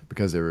ones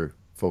because they were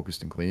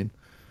focused and clean.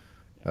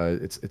 Yeah.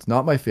 It's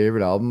not my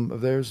favorite album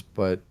of theirs,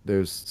 but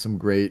there's some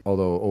great,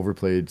 although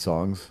overplayed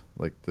songs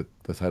like the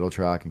title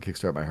track and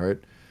 "Kickstart My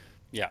Heart."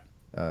 Yeah.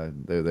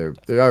 They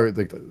are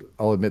like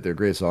I'll admit they're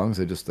great songs.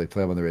 They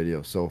play them on the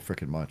radio so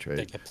freaking much, They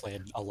right? get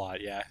played a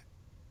lot. Yeah.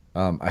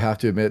 I have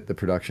to admit the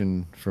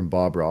production from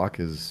Bob Rock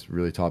is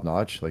really top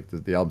notch. Like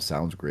the album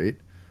sounds great.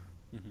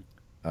 Hmm.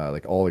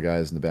 Like all the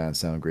guys in the band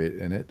sound great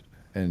in it.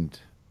 And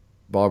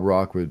Bob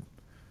Rock would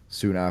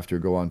soon after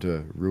go on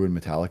to ruin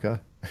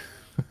Metallica.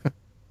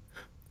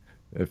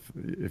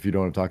 If you know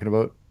what I'm talking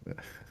about,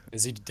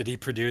 Is he? Did he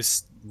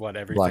produce what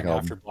the Black everything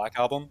after Album. Black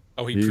Album?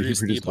 Oh, he He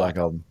produced the produced the Black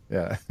Black Album.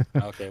 Album.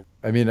 Yeah. Okay.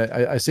 I mean,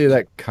 I say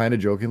that kind of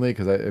jokingly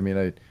because I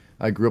mean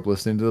I grew up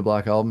listening to the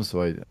Black Album,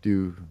 so I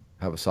do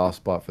have a soft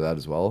spot for that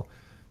as well.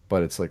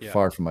 But it's like Yeah.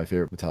 far from my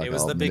favorite It Metallica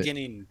was the album. And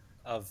beginning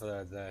of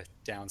the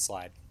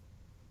downslide.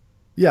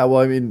 yeah, well,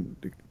 I mean,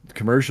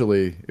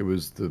 commercially, it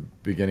was the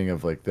beginning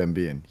of like them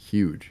being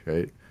huge,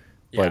 right?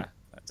 But Yeah.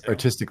 That too.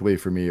 artistically,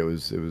 for me, it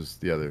was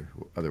the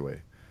other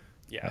way.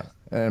 Yeah.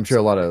 And I'm sure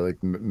a lot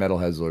Absolutely. of like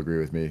metalheads will agree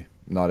with me.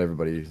 Not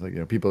everybody,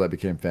 like people that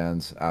became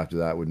fans after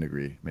that wouldn't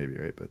agree, maybe,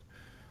 right? But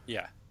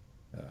Yeah.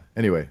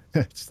 anyway,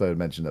 just thought I'd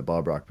mention that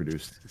Bob Rock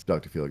produced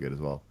Dr. Feelgood as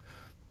well.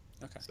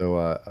 Okay.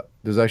 So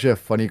there's actually a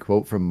funny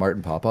quote from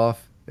Martin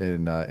Popoff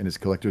in his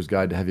Collector's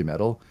Guide to Heavy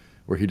Metal,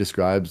 where he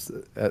describes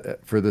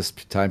for this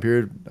time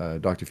period,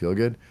 Dr.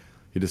 Feelgood,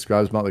 he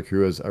describes Mhm. Mötley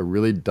Crüe as a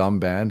really dumb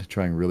band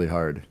trying really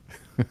hard.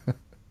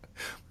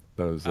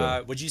 That was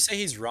Would you say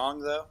he's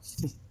wrong though?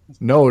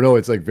 no,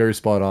 it's like very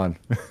spot on.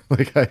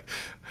 Like I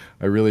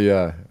Okay.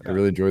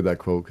 really enjoyed that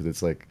quote because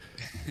it's like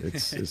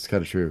it's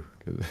kind of true.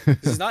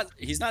 'Cause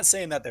he's not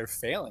saying that they're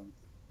failing.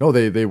 No,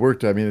 they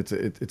worked. I mean,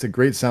 it's a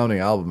great sounding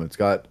album. It's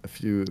got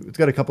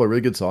a couple of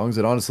really good songs,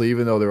 and honestly,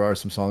 even though there are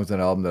some songs on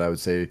that album that I would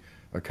say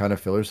are kind of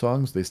filler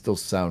songs, they still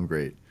sound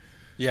great.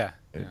 Yeah.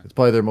 Yeah. It's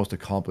probably their most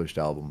accomplished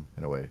album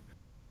in a way.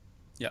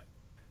 Yeah.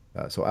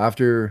 So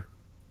after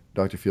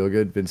Dr.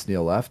 Feelgood, Vince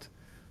Neil left,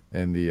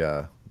 and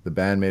the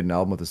band made an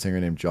album with a singer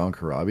named John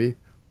Corabi,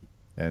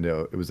 and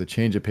it was a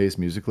change of pace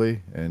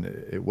musically, and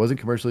it wasn't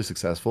commercially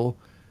successful.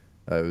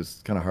 It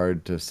was kind of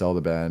hard to sell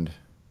the band,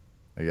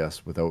 I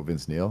guess, without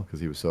Vince Neil because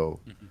he was Hmm.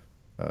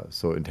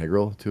 so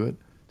integral to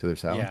their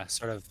sound. Yeah.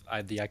 Sort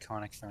of the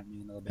iconic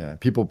frontman of the Yeah,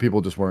 band.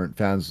 people just weren't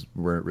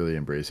really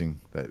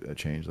embracing that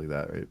change like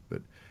that, right?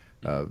 But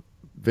Hmm. uh,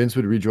 Vince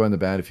would rejoin the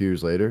band a few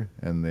years later,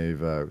 and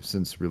they've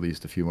since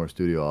released a few more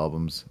studio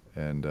albums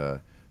and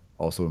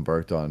also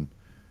embarked on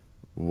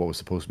what was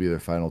supposed to be their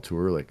final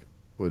tour, like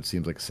what it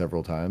seems like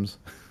several times.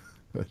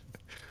 But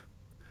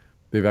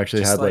they've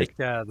actually Just had like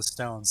like the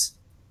Stones.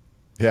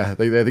 yeah, I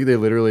think they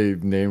literally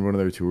named one of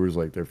their tours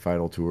like their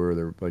final tour,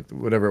 their like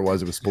whatever it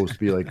was supposed to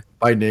be like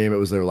by name. It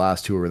was their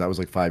last tour, and that was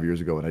like 5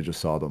 years ago, and I just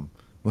saw them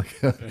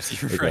like You're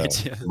like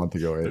right. Yeah. a month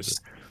ago, They're right? s-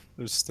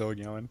 they're still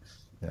going.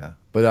 Yeah,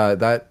 but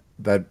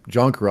that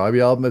John Corabi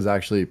album is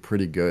actually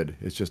pretty good.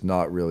 It's just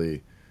not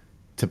really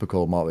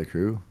typical Motley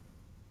Crue,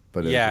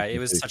 but Yeah, it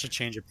was such a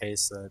change of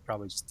pace that it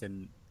probably just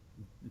didn't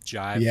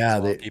jive as yeah,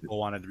 well. People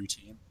wanted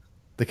routine.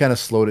 they kind of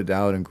slowed it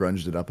down and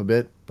grunged it up a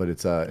bit, but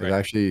it's Right.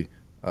 actually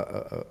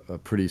a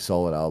pretty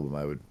solid album.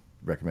 I would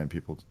recommend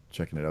people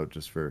checking it out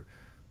it's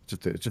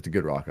just a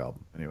good rock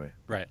album anyway.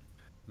 Right.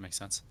 Makes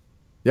sense.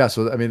 Yeah,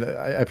 so I mean,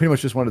 I pretty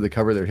much just wanted to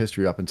cover their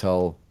history up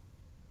until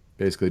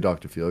basically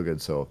Dr.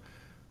 Feelgood. So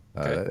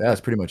Okay. Yeah. that's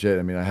pretty much it.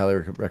 I mean, I highly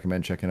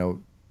recommend checking out,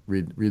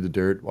 read the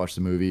Dirt, watch the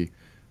movie,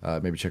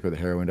 maybe check out the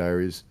Heroin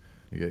Diaries.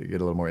 You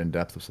get a little more in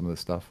depth of some of this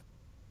stuff.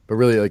 But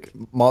really, like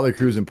Motley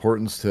Crue's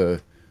importance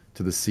to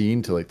the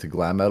scene, to like to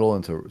glam metal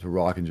and to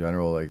rock in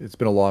general. Like it's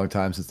been a long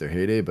time since their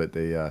heyday, but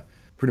they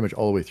pretty much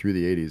all the way through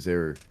the '80s,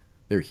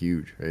 they're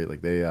huge, right?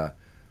 Like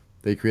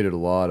they created a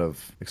lot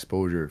of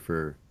exposure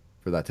for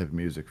that type of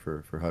music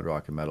for hard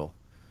rock and metal.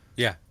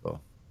 Yeah. So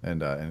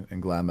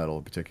and glam metal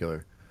in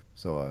particular.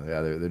 So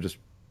yeah,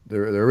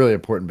 they're a really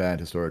important band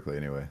historically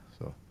anyway.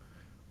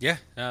 Yeah,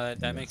 no,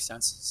 that And, makes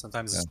sense.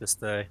 Sometimes yeah, it's just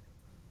the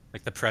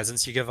like the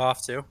presence you give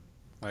off too,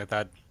 like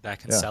that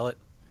can yeah, sell it.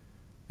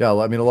 yeah.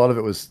 I mean, a lot of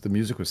it was the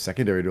music was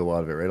secondary to a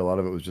lot of it, right? A lot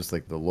of it was just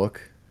like the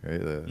look, right?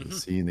 The Hmm.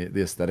 scene,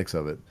 the aesthetics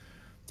of it.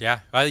 Yeah,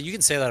 you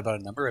can say that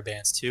about a number of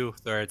bands too.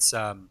 Where it's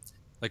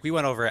like we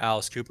went over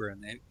Alice Cooper,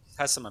 and it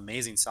has some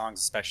amazing songs,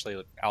 especially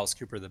like Alice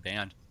Cooper the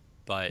band.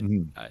 But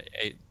Hmm.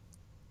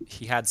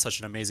 he had such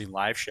an amazing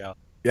live show.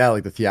 Yeah,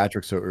 like the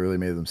theatrics so early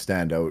made them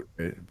stand out.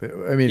 Right? But,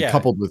 I mean, Yeah,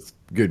 coupled with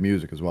good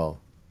music as well,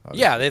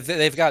 yeah, obviously.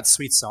 they've got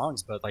sweet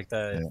songs, but like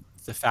Yeah.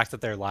 the fact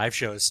that their live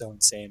show is so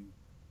insane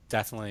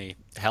definitely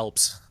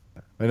helps.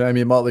 And I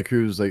mean, Motley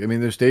Crue's like, I mean,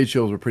 their stage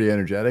shows were pretty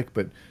energetic,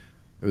 but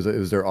it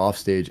was their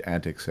offstage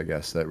antics, I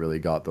guess, that really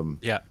got them.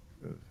 Yeah,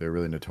 They're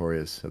really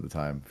notorious at the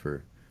time for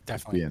just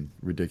definitely. being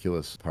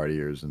ridiculous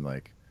partiers and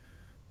like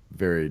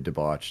very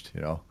debauched, you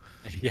know?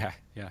 Yeah,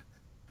 yeah,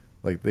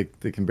 Like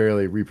they can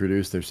barely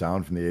reproduce their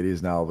sound from the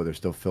 80s now, but they're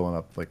still filling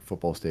up like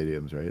football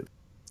stadiums, right?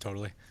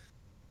 totally.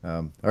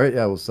 All right,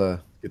 yeah, let's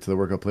get to the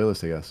workout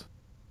playlist, I guess.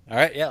 All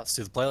right, yeah, let's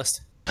do the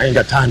playlist. I ain't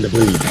got time to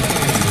bleed.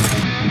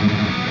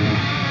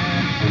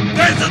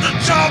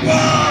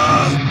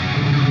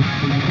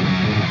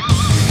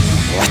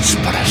 Let's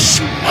put a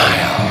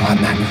smile on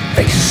that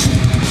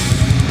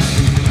face.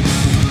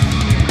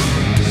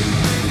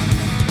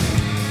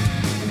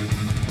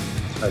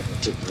 I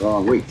took the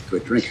wrong week to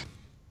quit drinking.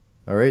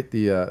 All right,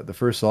 the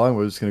first song,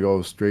 we're just gonna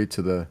go straight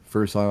to the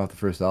first song off the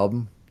first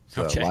album. It's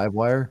Okay. Live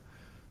Wire.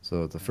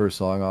 So it's the first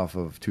song off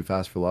of Too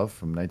Fast for Love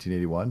from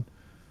 1981.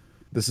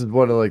 This is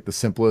one of like the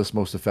simplest,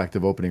 most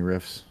effective opening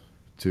riffs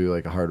to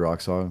like a hard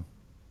rock song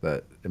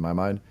that, in my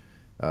mind,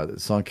 the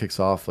song kicks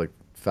off like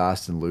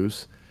fast and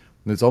loose,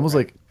 and it's almost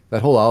Right. like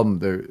that whole album.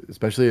 There,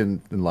 especially in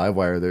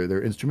Livewire,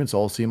 their instruments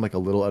all seem like a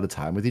little out of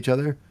time with each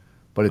other,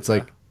 but it's Okay.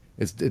 like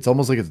it's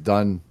almost like it's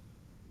done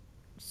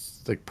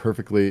like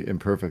perfectly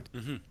imperfect.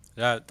 Mm-hmm.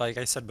 Like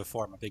I said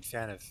before, I'm a big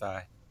fan of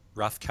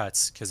rough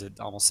cuts because it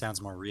almost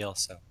sounds more real.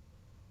 So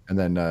And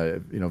then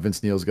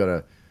Vince Neil's got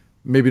a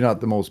maybe not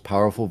the most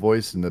powerful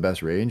voice and the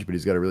best range, but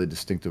he's got a really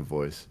distinctive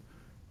voice.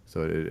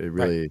 So it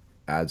right. really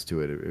adds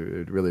to it.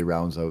 It really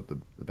rounds out the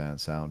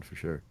band's sound for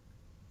sure.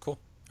 Cool.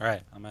 All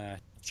right, I'm gonna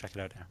check it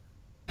out now.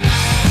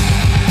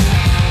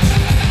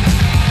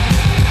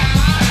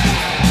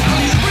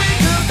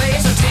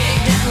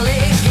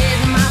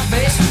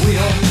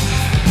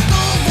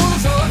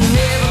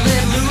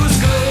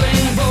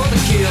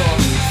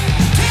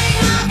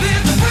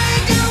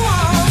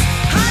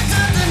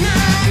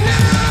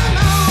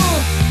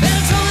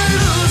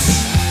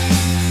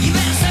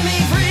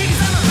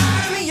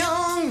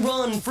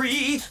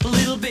 Free, a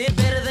little bit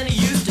better than it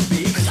used to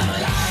be. 'Cause I'm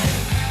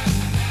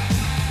alive.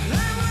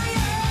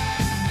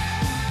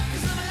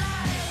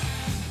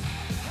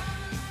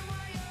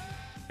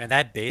 And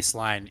that bass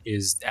line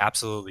is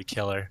absolutely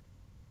killer.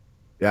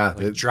 Yeah,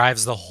 Like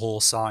drives the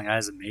whole song. That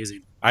is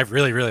amazing. I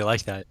really, really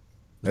like that.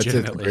 it's a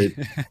Legitimately.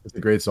 it's a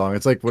great song.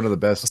 It's like one of the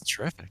best. That's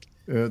terrific.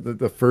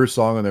 The first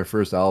song on their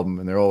first album,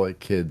 and they're all like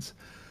kids,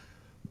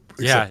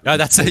 except Yeah, for no,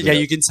 Vince that's Neil, yeah.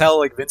 You can tell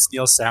like Vince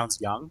Neil sounds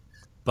young,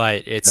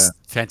 but yeah, it's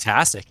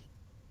fantastic.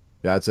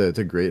 yeah. It's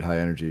a great high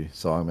energy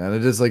song, man.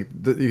 It is like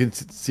you can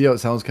see how it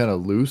sounds kind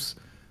of loose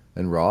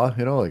and raw.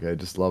 Like I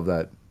just love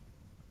that.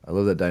 I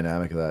love that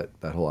dynamic of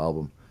that whole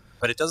album.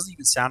 But it doesn't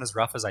even sound as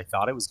rough as I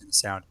thought it was going to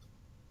sound.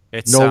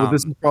 It's No, but yeah,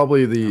 this is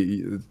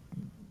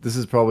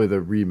probably the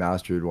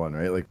remastered one,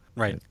 right? Like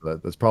right.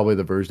 that's probably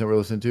the version that we're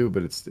listening to,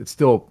 but it's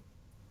still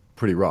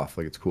pretty rough.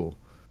 Like it's cool.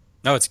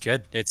 No, it's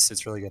good.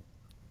 It's really good.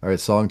 All right,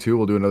 song two.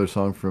 We'll do another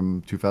song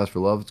from Too Fast for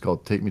Love. It's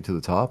called "Take Me to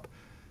the Top,"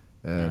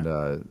 All and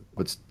right.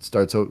 it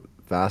starts out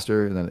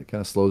faster, and then it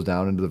kind of slows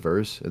down into the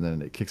verse, and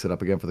then it kicks it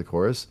up again for the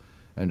chorus.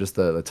 And just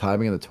the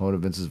timing and the tone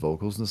of Vince's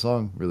vocals in the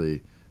song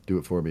really do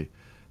it for me.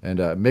 And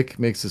Mick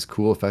makes this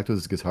cool effect with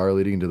his guitar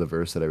leading into the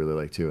verse that I really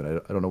like too. And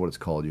I don't know what it's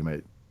called. You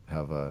might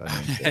have a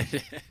name for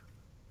it.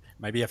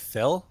 Might be a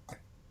fill. I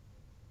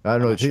don't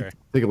I'm know. not Take sure.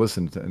 take a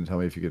listen and tell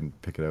me if you can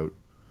pick it out.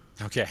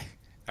 Okay.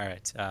 All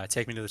right.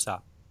 Take me to the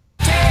top.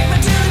 Take me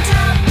to the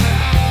top.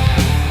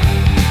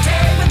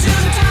 Take me to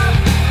the top.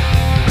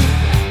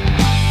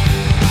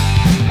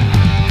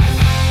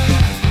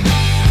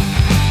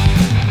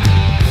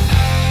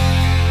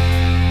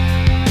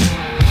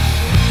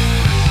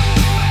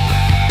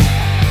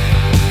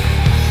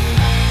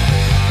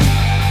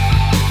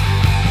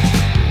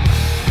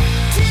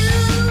 Too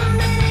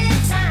many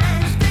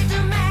times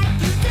victim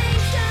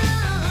accusation.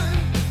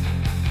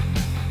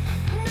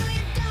 No,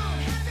 you don't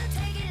have to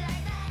take it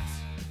like that.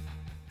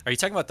 Are you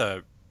talking about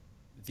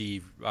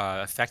the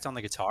effect on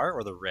the guitar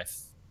or the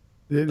riff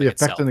The like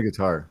effect on itself? the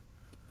guitar.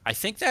 I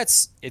think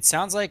it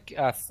sounds like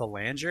a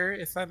phalange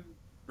if I'm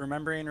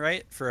remembering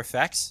right for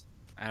effects.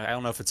 I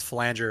don't know if it's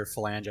phalange or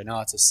phalange. I know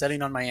it's a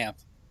setting on my amp,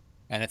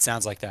 and it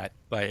sounds like that,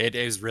 but it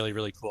is really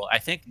really cool. I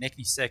think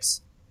Nikki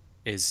Six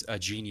is a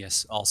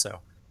genius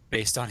also,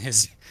 based on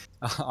his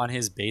on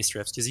his bass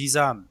riffs because he's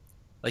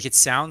like it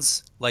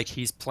sounds like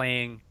he's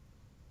playing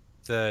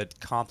the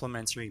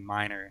complementary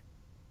minor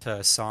to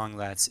a song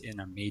that's in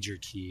a major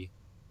key,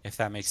 if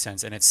that makes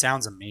sense. And it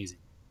sounds amazing.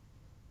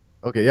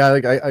 Okay, yeah,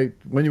 like I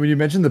when you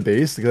mentioned the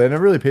bass, because I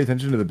never really pay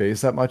attention to the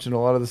bass that much in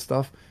a lot of this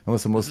stuff,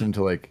 unless I'm Hmm. listening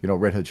to like,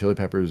 Red Hot Chili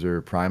Peppers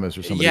or Primus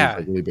or somebody who's Yeah,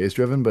 like really bass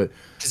driven. But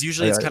because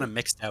usually I, it's I, kind of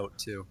mixed out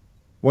too.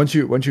 once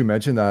you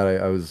mentioned that,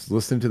 I was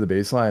listening to the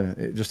bass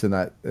line just in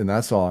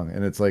that song,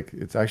 and it's like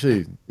it's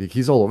actually like,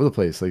 he's all over the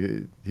place. Like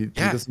he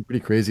Yeah. does some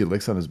pretty crazy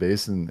licks on his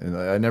bass, and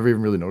I never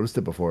even really noticed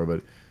it before,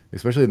 but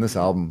especially in this Hmm.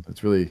 album,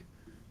 it really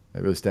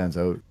stands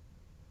out.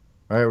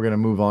 All right, we're gonna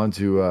move on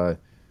to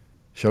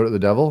 "Shout at the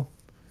Devil."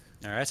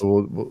 All right.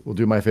 So we'll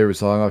do my favorite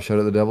song off "Shout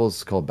at the Devil."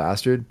 It's called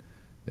 "Bastard."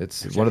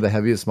 It's one Okay. of the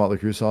heaviest Mötley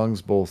Crüe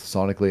songs, both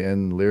sonically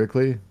and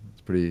lyrically.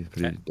 It's Okay.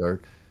 pretty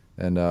dark,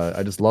 and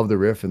I just love the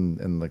riff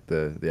and like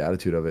the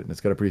attitude of it, and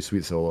it's got a pretty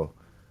sweet solo. All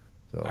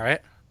So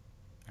right.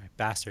 All right.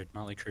 Bastard,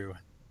 Mötley Crüe.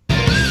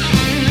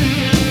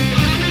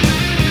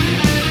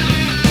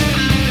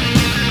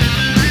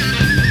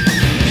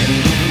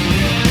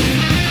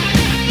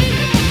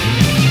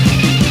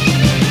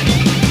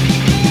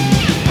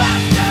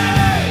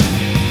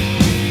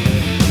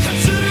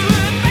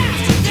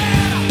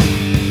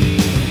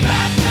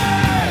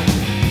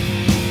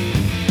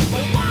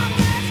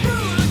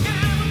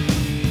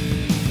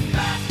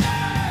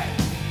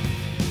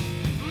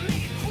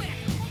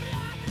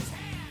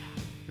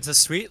 It's a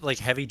sweet, like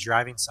heavy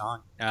driving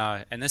song.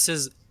 And this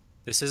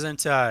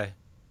isn't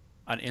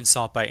an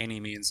insult by any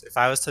means. If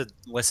I was to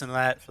listen to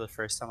that for the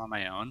first time on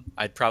my own,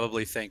 I'd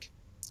probably think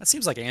that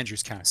seems like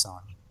Andrew's kind of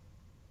song.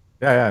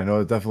 yeah,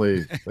 no, it definitely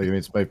like I mean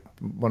it's my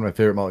one of my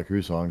favorite Mötley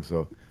Crüe songs,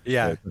 so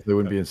Yeah. they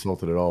wouldn't be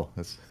insulted at all.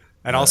 That's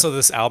And uh, also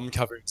this album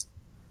cover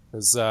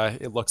is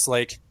it looks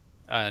like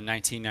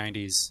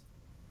 1990s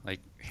like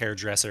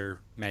hairdresser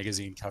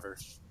magazine cover.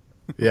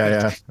 yeah,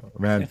 Like yeah,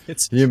 man.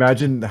 it's Can you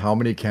imagine how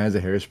many cans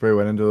of hairspray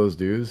went into those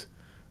dudes?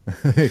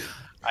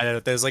 I know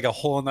there's like a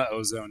hole in the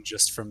ozone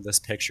just from this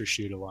picture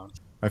shoot alone.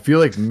 I feel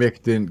like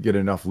Mick didn't get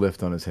enough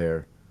lift on his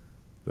hair,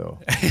 though.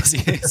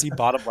 Is he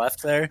bottom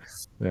left there?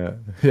 Yeah,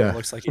 It yeah,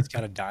 looks like he's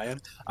kind of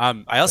dying.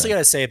 I also yeah,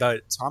 gotta say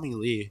about Tommy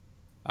Lee,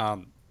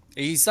 um,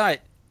 he's not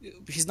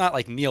he's not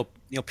like Neil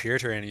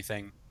Peart or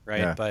anything,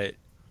 right? yeah, But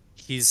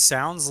he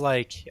sounds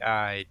like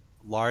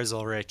Lars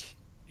Ulrich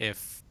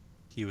if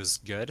he was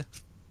good.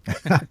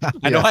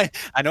 yeah,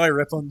 I know I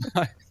rip on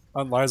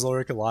on Lars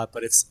Ulrich a lot,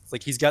 but it's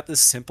like he's got this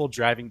simple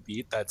driving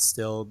beat that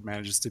still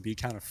manages to be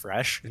kind of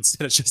fresh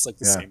instead of just like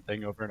the yeah. same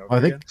thing over and Well,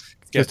 over I again. think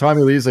It's because good.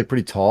 Tommy Lee's like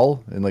pretty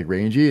tall and like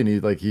rangy, and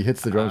he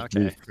hits the drums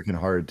pretty Okay, freaking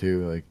hard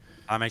too. Like,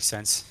 that makes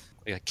sense.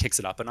 Like, it kicks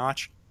it up a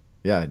notch,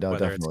 yeah, no,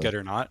 whether it's definitely, good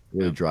or not.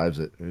 really Yeah. drives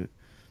it. Right?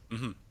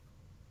 Hmm.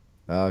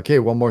 Okay,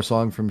 one more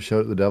song from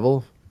Shout at the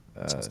Devil.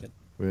 Uh, Sounds good.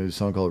 we have a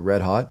song called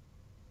 "Red Hot."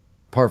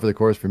 Par for the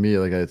course for me.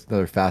 Like it's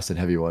another fast and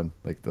heavy one.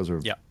 Like those are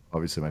Yeah.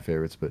 obviously my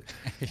favorites, but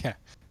Yeah.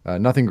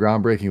 nothing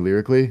groundbreaking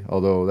lyrically.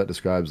 Although that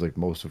describes like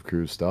most of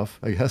Crew's stuff,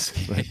 I guess.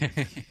 But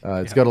it's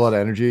Yeah. got a lot of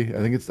energy.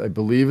 I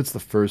believe it's the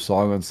first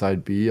song on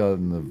side B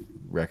on the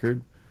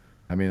record.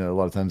 I mean, a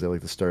lot of times they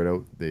like to start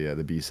out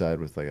the B side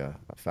with like a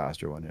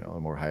faster one, a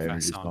more high Fast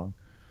energy song. song.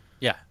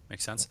 Yeah.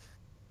 Makes sense.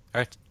 All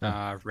right.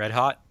 Yeah. Red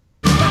Hot.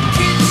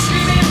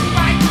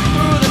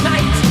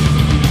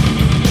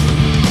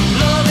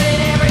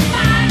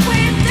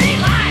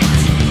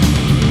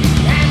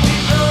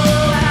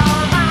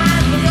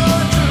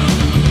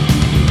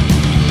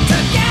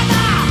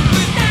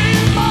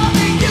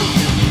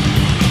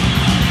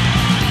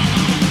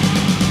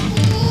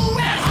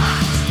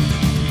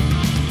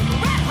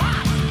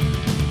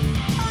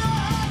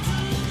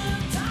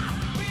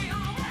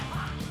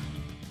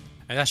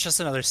 And that's just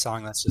another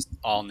song that's just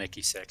all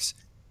Nikki Six.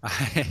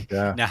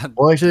 Yeah. Now,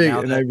 Well, actually, now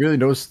and I that really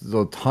noticed there's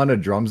a ton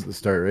of drums at the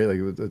start, right?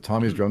 Like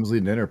Tommy's mhm. drums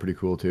leading in are pretty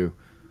cool too.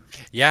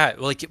 Yeah,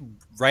 well, like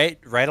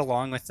right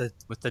along with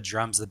the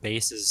drums, the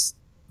bass is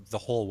the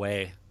whole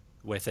way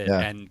with it, Yeah.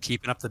 and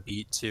keeping up the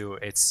beat too.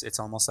 It's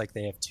almost like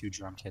they have two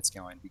drum kits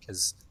going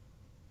because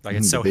like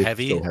it's Mhm, the so bass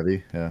is so heavy.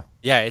 heavy. Yeah.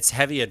 Yeah, it's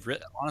heavy and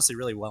honestly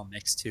really well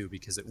mixed too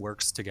because it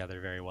works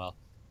together very well.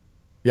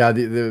 Yeah.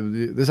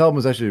 This album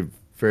was actually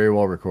very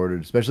well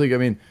recorded, especially, I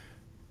mean,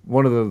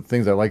 one of the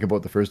things I like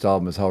about the first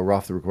album is how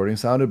rough the recording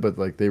sounded, but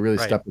like they really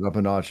Right. stepped it up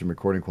a notch in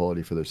recording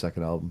quality for their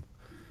second album.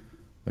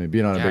 I mean,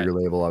 being on a Yeah. bigger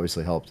label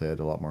obviously helped. They had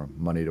a lot more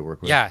money to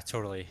work with. Yeah,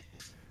 totally.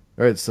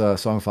 All right, it's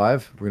song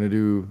five. We're gonna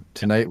do Yeah.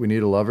 "Tonight We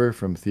Need a Lover"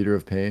 from Theater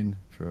of Pain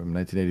from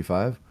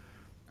 1985.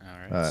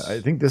 All I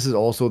right. think this is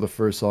also the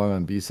first song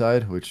on B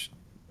side, which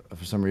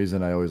for some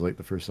reason I always like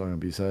the first song on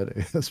B side.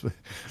 I guess, but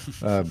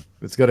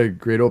it's got a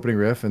great opening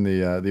riff, and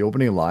the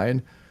opening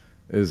line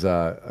is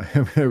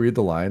I'm gonna read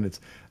the line.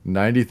 It's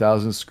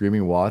 90,000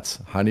 screaming watts,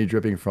 honey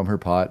dripping from her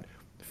pot.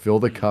 Fill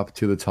the Mm, cup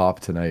to the top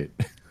tonight,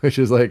 which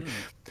is like mm.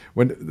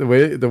 when the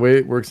way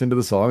it works into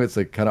the song, it's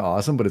like kind of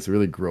awesome, but it's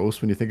really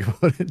gross when you think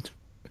about it.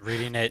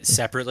 Reading it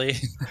separately.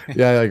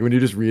 Yeah, like when you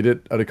just read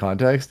it out of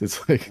context,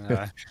 it's like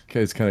uh,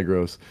 okay, it's kind of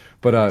gross.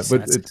 But makes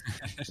sense. it's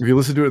if you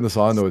listen to it in the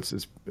song though, it's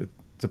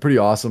a pretty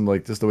awesome,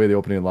 like just the way the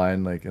opening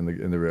line like and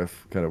the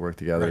riff kind of work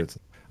together. Right. It's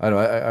I don't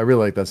know, I really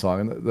like that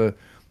song. And the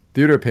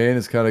Theater of Pain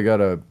has kind of got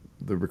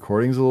the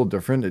recording's a little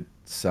different. It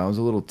sounds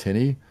a little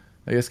tinny,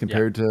 I guess, Yeah,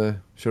 compared to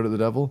Shout at the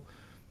Devil.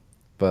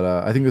 But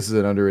I think this is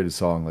an underrated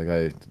song.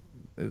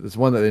 It's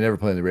one that they never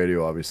play on the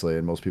radio, obviously,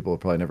 and most people have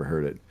probably never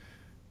heard it.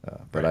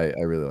 But right.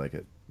 I really like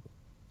it.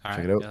 All Check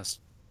right, it out. yes,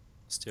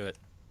 let's do it.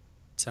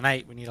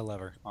 Tonight we need a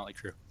lover, Mötley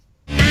Crüe.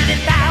 And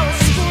I was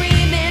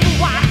screaming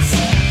white,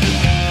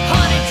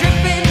 honey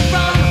dripping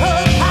from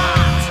her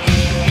pot.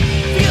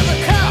 Fill the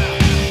cup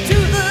to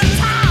the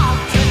top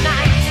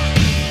tonight.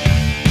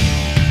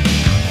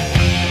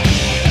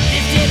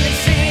 This deadly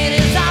sin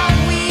is all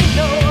we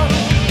know.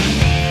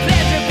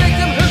 Pleasure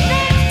victim, her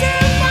next to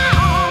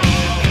fall.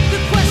 The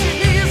question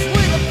is,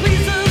 will it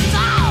please us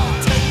all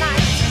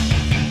tonight?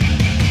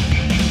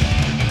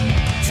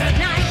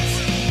 Tonight,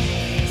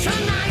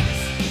 tonight,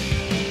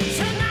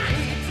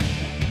 tonight.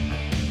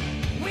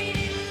 We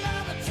need a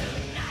lover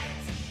tonight.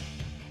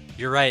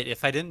 You're right.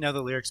 If I didn't know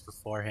the lyrics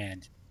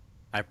beforehand,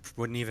 I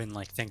wouldn't even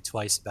like think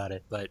twice about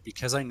it. But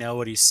because I know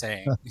what he's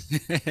saying,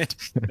 it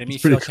made me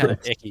It's pretty feel kind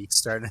of great. icky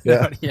starting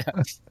Yeah. out. Yeah,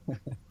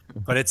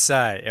 but it's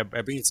I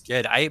mean it's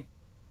good.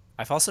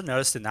 I've also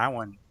noticed in that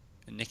one,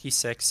 Nikki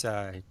Six.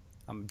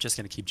 I'm just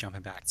gonna keep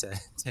jumping back to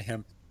to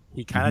him.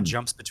 He kind of Mhm.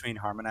 jumps between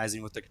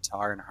harmonizing with the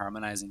guitar and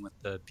harmonizing with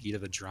the beat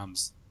of the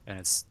drums, and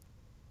it's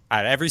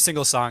every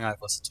single song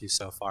I've listened to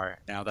so far.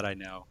 Now that I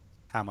know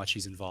how much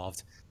he's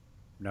involved,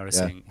 I'm Yeah.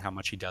 noticing how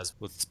much he does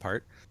with this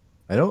part.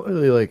 I don't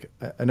really like.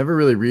 I never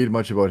really read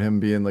much about him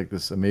being like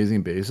this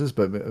amazing bassist,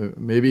 but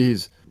maybe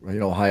he's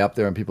high up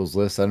there on people's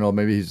lists. I don't know.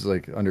 Maybe he's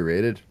like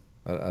underrated.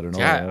 I don't know.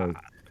 Yeah,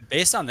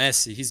 based on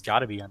this, he's got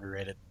to be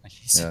underrated. Like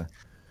Yeah.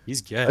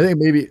 he's I good.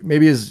 think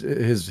maybe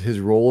his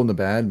role in the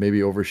band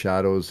maybe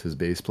overshadows his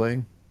bass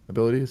playing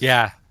abilities.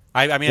 Yeah,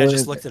 I mean I Well,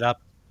 just looked it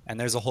up, and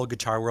there's a whole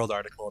Guitar World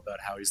article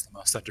about how he's the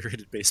most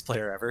underrated bass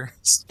player ever.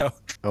 So,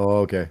 well, oh,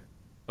 okay.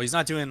 he's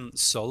not doing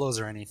solos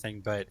or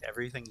anything, but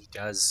everything he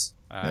does,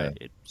 Yeah.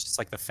 it's just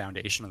like the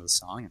foundation of the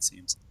song. It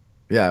seems.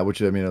 Yeah,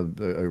 which I mean,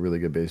 a really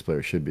good bass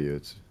player should be. Yeah,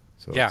 It's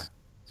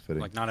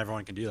fitting. like not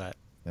everyone can do that.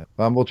 Yeah.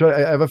 We'll try. I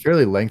have a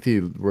fairly lengthy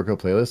workout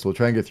playlist. We'll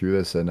try and get through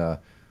this, and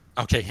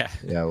Okay, yeah,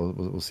 yeah,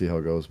 we'll see how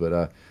it goes. But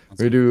sounds we're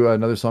gonna good. do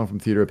another song from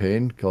Theater of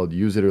Pain called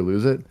 "Use It or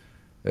Lose It."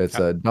 It's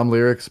Yep. dumb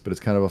lyrics, but it's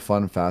kind of a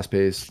fun,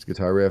 fast-paced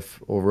guitar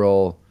riff.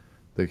 Overall,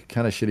 the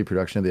kind of shitty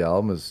production of the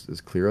album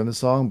is clear on the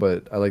song,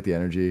 but I like the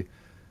energy,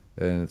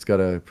 and it's got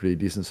a pretty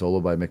decent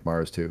solo by Mick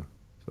Mars too.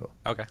 So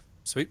Okay,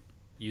 sweet.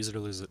 Use it or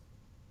lose it.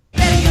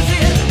 Better use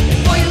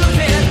it before you lose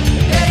it.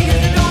 Better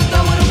use it, don't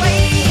throw it away.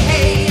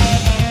 Hey,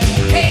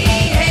 hey,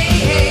 hey,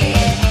 hey,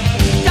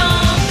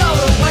 don't throw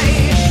it away.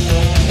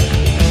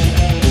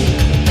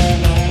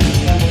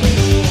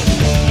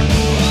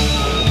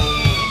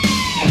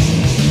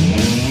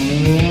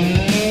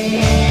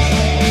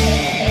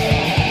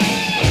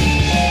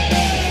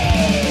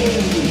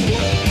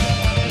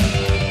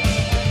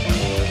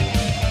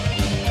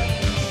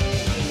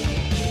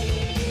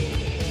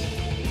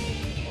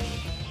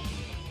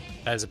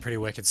 That is a pretty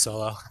wicked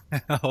solo.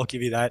 I'll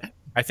give you that.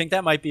 I think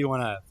that might be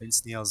one of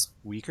Vince Neil's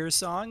weaker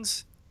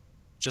songs,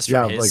 just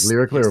from yeah, like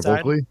lyrically his or side.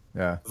 vocally,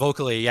 yeah,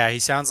 Vocally, yeah, he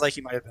sounds like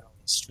he might have been a little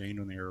strained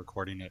when they were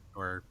recording it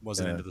or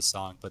wasn't yeah. into the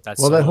song. But that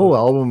Well, that whole solo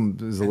album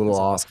is a little is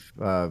awesome.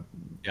 off,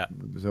 Yeah,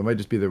 so it might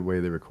just be the way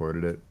they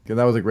recorded it. And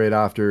that was like right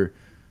after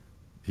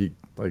he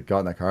like got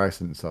in that car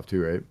accident and stuff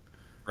too, right?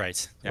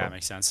 right. Yeah, it So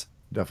makes sense.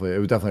 definitely, it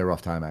was definitely a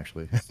rough time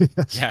actually.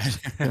 Yes.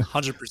 Yeah,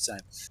 100%.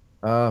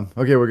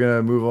 Okay, we're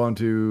gonna move on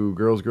to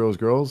 "Girls, Girls,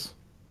 Girls,"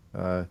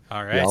 uh,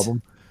 All the right.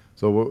 album.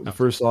 The Oh,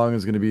 first song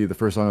is gonna be the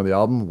first song on the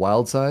album,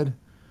 "Wild Side."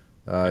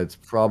 okay. It's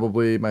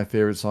probably my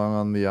favorite song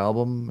on the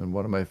album and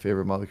one of my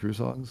favorite Mötley Crüe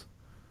songs.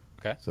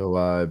 Okay.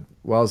 So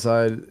Wild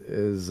Side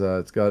is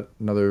it's got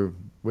another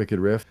wicked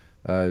riff.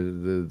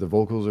 The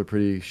vocals are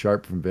pretty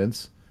sharp from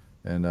Vince,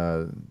 and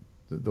the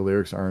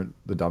lyrics aren't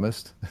the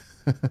dumbest.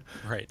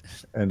 Right.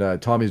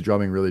 And Tommy's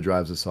drumming really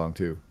drives the song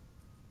too.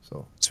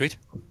 So Sweet.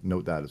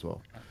 note that as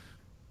well.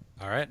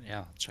 All right. Yeah,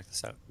 I'll check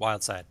this out.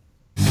 Wild Side.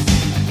 Neil,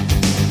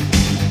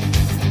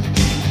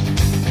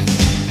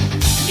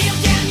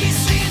 can you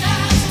see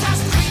that?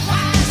 That's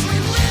streetwise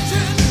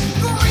religion.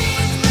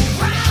 Green's the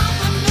crown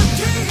and the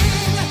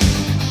king.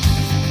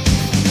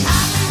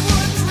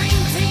 Hollywood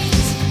dream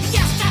teams.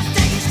 Yes, that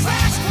stage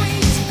trash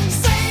queens.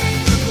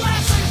 Save the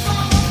blessing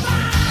from a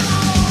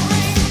final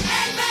ring.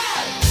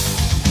 Amen.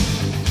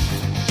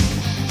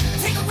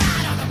 Take a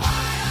ride on the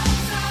wild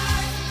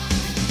side.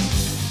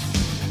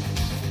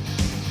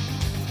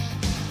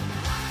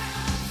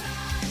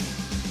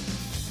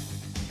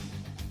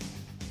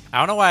 I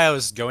don't know why I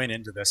was going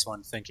into this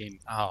one thinking,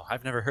 oh,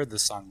 I've never heard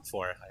this song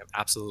before. I've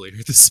absolutely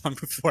heard this song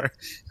before,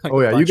 like Oh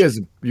a yeah, bunch.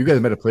 you guys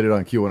might have played it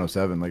on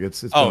Q107. Like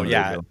it's been Oh on the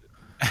yeah, radio.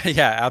 yeah,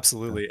 Yeah.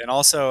 absolutely. And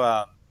also,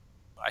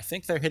 I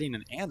think they're hitting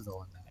an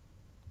anvil in that.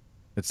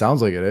 It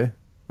sounds like it, eh?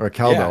 Or a Yeah,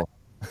 cowbell.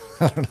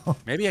 I don't know.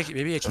 maybe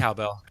a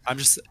cowbell.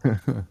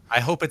 I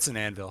hope it's an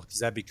anvil because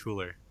that'd be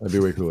cooler. That'd be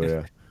way cooler,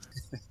 yeah.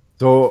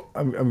 So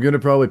I'm gonna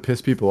probably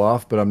piss people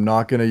off, but I'm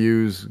not gonna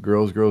use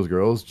 "Girls, Girls,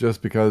 Girls"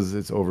 just because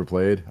it's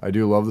overplayed. I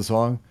do love the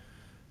song,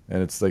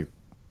 and it's like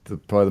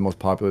probably the most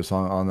popular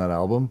song on that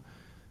album.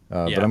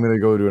 But Yeah. I'm gonna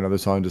go to another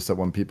song just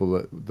that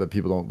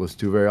people don't listen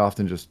to very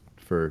often, just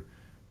for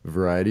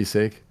variety's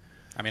sake.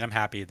 I mean, I'm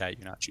happy that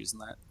you're not choosing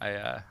that.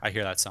 I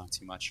hear that song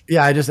too much.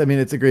 Yeah, I mean,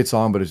 it's a great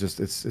song, but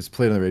it's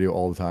played on the radio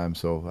all the time.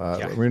 So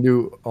Yeah. we're gonna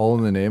do "All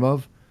in the Name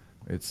of."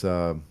 It's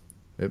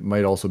it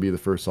might also be the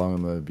first song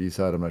on the B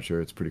side. I'm not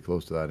sure. It's pretty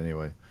close to that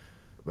anyway.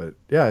 But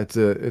yeah,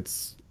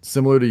 it's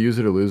similar to "Use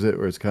It or Lose It,"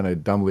 where it's kind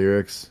of dumb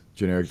lyrics,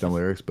 generic dumb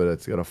lyrics, but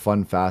it's got a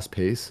fun, fast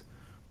pace,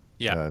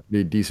 Yeah.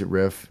 pretty decent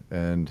riff,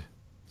 and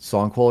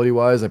song quality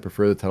wise, I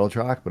prefer the title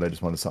track, but I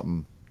just wanted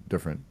something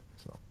different.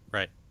 So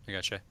Right. I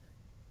gotcha.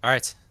 All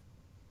right.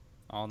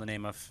 All in the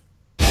name of.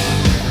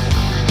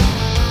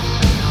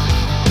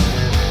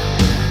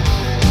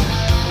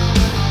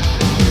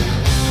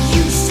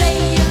 You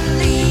say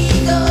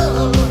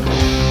illegal.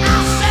 I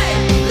say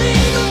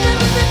legal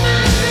never been my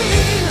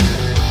dream.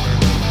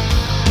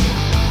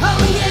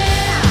 Oh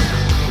yeah.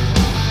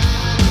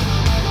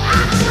 I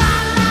try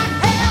like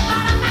hell,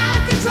 but I'm out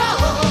of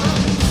control.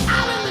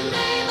 All in the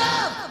name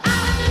of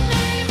rock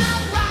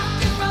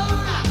and roll.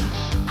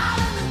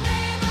 All in the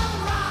name of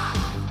rock.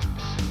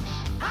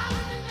 All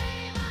in the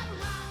name of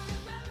rock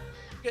and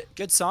roll.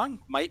 Good song.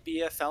 Might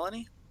be a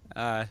felony.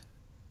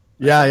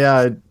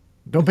 yeah,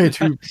 don't pay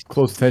too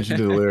close attention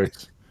to the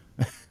lyrics.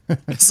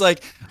 It's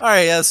like, all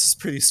right, yeah, this is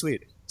pretty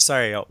sweet.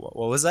 Sorry, what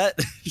was that?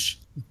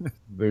 I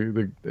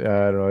don't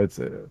know. It's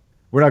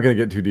we're not gonna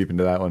get too deep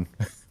into that one.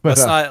 But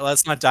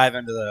Let's not dive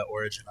into the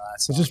origin of that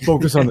let's song. just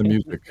focus on the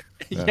music.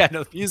 Yeah,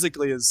 no,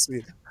 musically is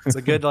sweet. It's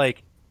a good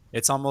like.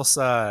 It's almost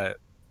kind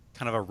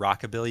of a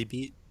rockabilly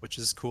beat, which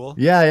is cool.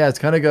 Yeah, it's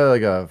kind of got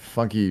like a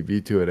funky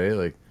beat to it, eh?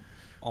 Like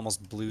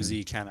Almost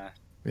bluesy kind of.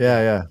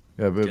 yeah,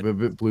 Good.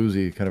 bit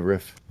bluesy kind of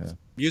riff. Yeah.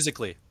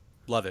 Musically,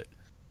 love it.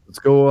 Let's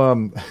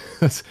go.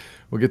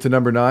 We'll get to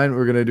number 9.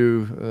 We're gonna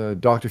do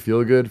 "Dr.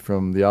 Feelgood"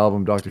 from the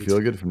album "Dr. Sweet.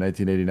 Feelgood" from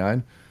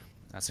 1989.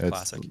 That's a It's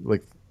classic.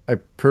 like I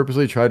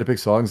purposely tried to pick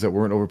songs that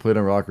weren't overplayed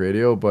on rock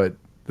radio, but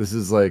this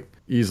is like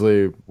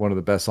easily one of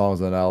the best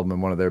songs on that album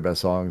and one of their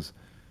best songs.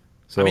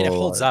 So I mean, it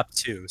holds up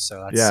too,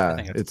 so that's. yeah, I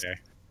think it's fair.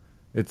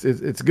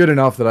 it's good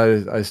enough that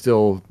I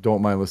still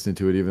don't mind listening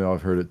to it, even though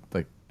I've heard it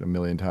like a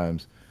million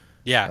times.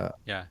 Yeah,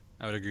 yeah,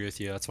 I would agree with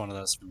you. That's one of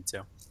those for me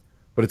too.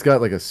 But it's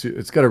got like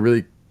it's got a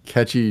really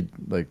catchy,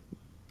 like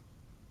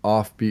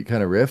offbeat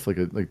kind of riff, like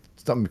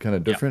something kind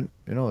of Yeah. different,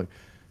 like,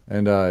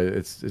 and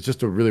it's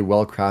just a really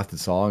well crafted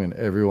song, and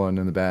everyone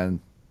in the band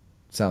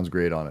sounds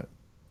great on it,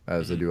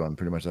 as they do on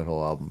pretty much that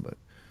whole album. But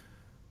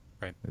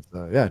Right. it's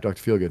yeah,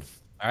 Dr. Feelgood.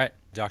 All right,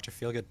 Dr.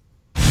 Feelgood.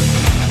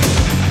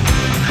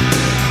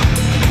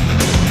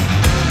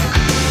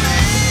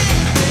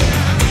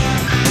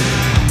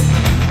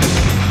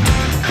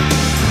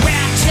 Where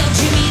I tell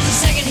Jimmy's a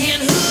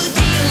second-hand hood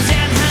deals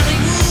out in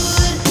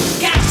Hollywood.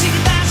 Got a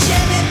ticket by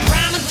Chevy,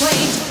 prime and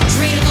claims,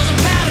 tradables and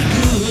powder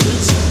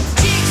goods.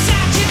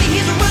 Jigsaw Jimmy,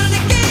 he's a running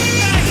the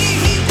game. I hear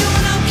he's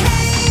doing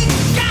okay.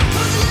 Got a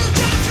cozy little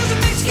job, shows a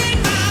Mexican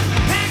mob,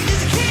 packages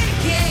of candy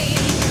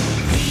cane.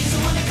 He's the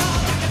one they call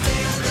Dr.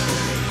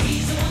 Feelgood.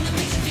 He's the one that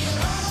makes you feel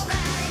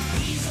alright.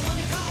 He's the one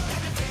they call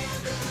Dr.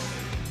 Feelgood.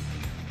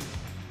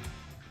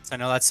 So I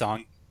know that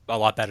song a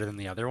lot better than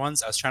the other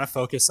ones. I was trying to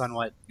focus on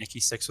what Nikki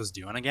Sixx was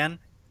doing again,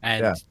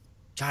 and Yeah.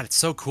 God, it's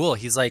so cool.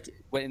 He's like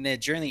during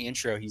the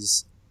intro,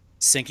 he's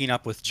syncing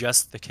up with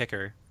just the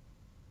kicker,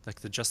 like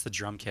just the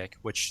drum kick,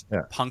 which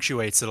Yeah.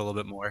 punctuates it a little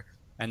bit more.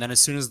 And then as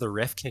soon as the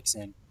riff kicks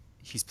in,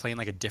 he's playing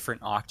like a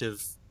different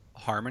octave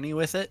harmony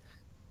with it.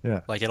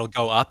 Yeah. Like it'll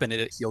go up and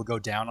he'll go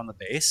down on the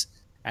bass,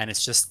 and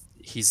it's just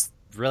he's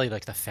really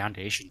like the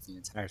foundation for the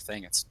entire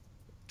thing. It's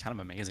kind of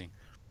amazing.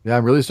 Yeah,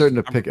 I'm really starting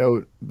to pick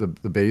out the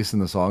bass in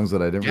the songs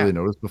that I didn't Yeah. really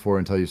notice before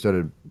until you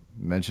started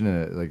mentioning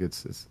it. Like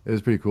it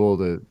is pretty cool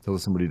to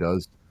listen to what he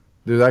does.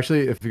 There's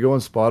actually, if you go on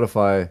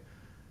Spotify,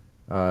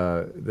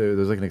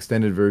 there's like an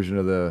extended version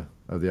of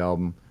the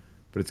album,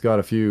 but it's got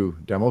a few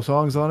demo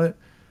songs on it.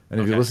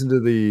 And if you Okay. listen to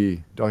the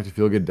Dr.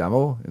 Feelgood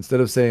demo, instead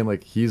of saying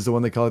like he's the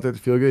one they call it Dr.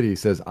 Feelgood, he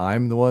says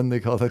I'm the one they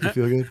call it Dr.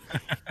 Feelgood.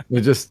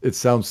 It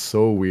sounds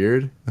so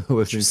weird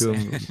listening to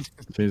them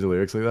change the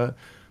lyrics like that.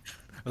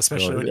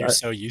 Especially when I- you're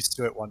so used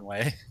to it one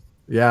way.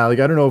 Yeah, like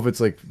I don't know if it's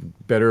like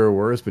better or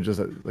worse, but just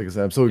like I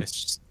said, It's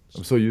just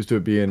I'm so used to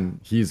it being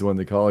he's the one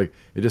they call. Like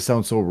it just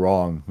sounds so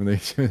wrong when they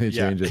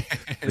Yeah. change it.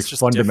 It's Like just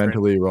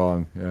fundamentally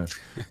wrong. Yeah.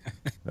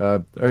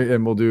 All right,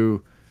 and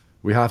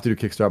we have to do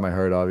 "Kickstart My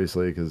Heart"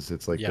 obviously because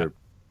it's like Yeah. their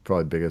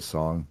probably biggest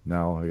song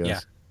now, I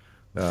guess.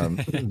 Yeah.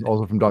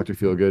 Also from Dr.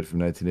 Feelgood from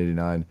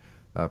 1989.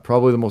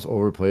 Probably the most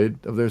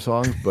overplayed of their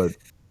songs, but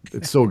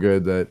it's so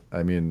good that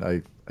I mean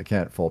I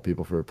can't fault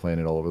people for playing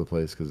it all over the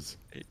place because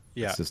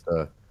Yeah. it's just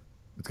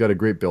it's got a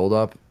great build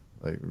up,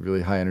 like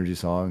really high energy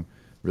song,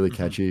 really Mhm.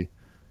 catchy.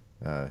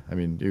 I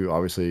mean, you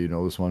obviously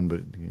know this one,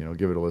 but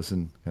give it a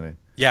listen. Kind of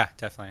Yeah,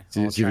 definitely.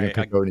 see I'll if you can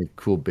try. pick out any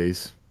cool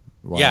bass.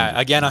 Yeah, lines.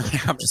 again,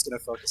 I'm just gonna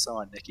focus on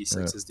what Nikki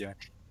Sixx is doing.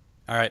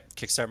 All right,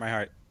 Kickstart My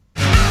Heart.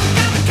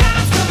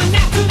 Cops coming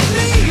after me,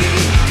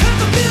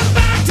 'cause I feel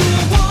back to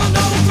a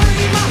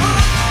 103.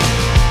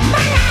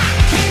 My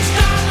heart can't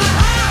stop my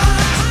heart.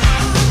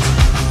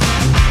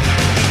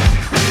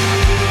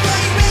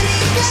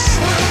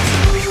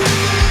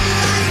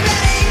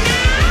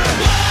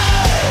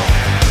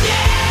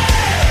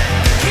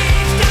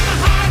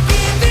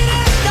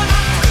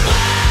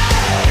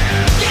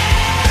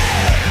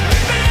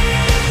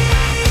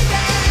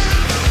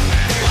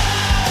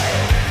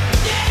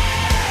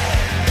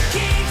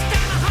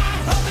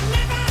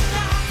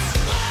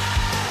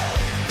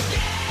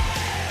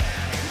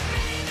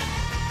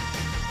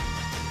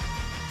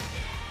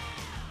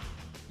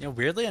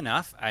 weirdly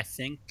enough, I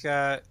think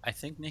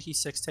Nikki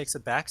Six takes a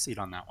backseat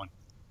on that one.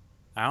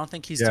 I don't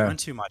think he's Yeah, doing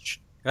too much.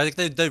 I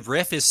think the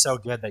riff is so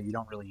good that you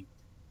don't really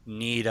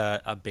need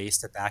a bass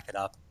to back it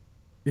up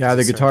yeah,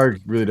 because the it's sort of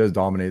guitar really does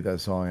dominate that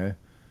song, eh?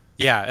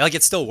 yeah, like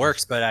it still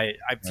works, but I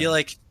Yeah, feel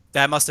like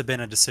that must have been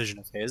a decision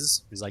of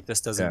his. He's like, this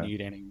doesn't yeah.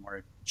 need any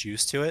more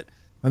juice to it.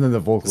 And then the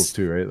vocals 'Cause-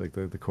 too, right? Like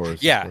the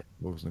chorus, yeah,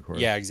 vocals in the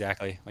chorus. yeah,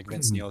 exactly. Like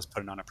Vince Neil is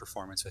putting on a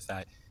performance with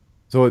that.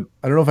 So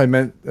I don't know if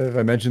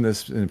I mentioned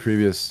this in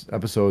previous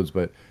episodes,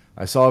 but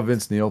I saw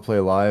Vince Neil play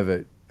live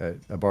at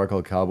a bar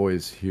called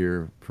Cowboys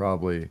here,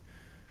 probably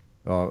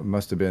it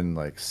must have been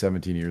like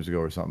 17 years ago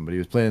or something. But he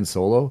was playing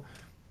solo,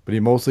 but he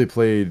mostly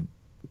played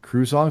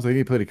Crüe songs. I think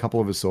he played a couple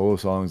of his solo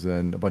songs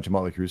and a bunch of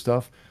Mötley Crüe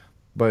stuff.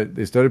 But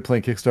they started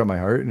playing "Kickstart My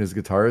Heart," and his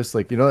guitarist,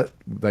 like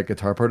that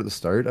guitar part at the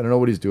start. I don't know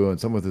what he's doing.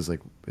 Something with his like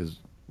his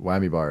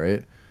whammy bar,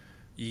 right?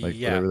 Like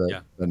Yeah, whatever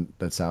yeah.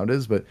 that sound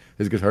is. But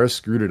his guitarist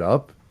screwed it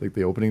up, like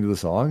the opening to the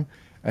song,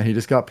 and he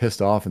just got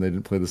pissed off, and they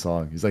didn't play the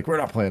song. He's like, "We're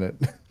not playing it."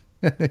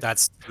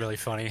 That's really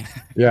funny.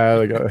 Yeah,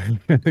 like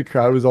the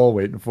crowd was all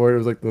waiting for it. It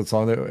was like the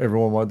song that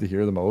everyone wanted to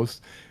hear the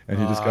most, and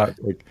he just Uh,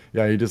 got like,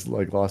 yeah, he just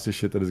like lost his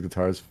shit that his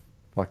guitarist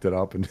fucked it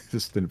up and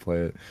just didn't play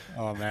it.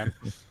 oh man,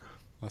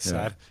 that's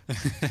Yeah.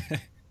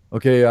 sad.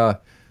 Okay, I'm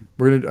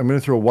gonna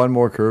throw one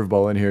more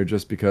curveball in here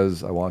just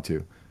because I want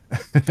to, All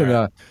and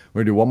right.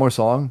 we're gonna do one more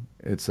song.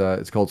 It's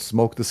called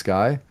 "Smoke the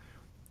Sky."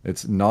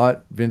 It's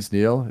not Vince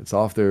Neil. It's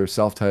off their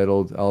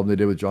self-titled album they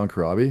did with John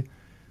Corabi.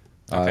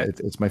 Okay.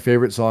 It's my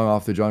favorite song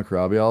off the John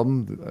Corabi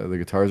album. The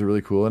guitars are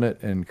really cool in it,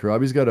 and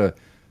Corabi's got a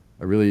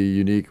really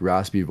unique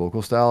raspy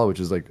vocal style, which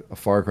is like a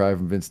far cry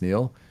from Vince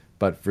Neil.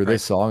 But for Right.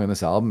 this song and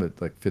this album, it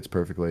like fits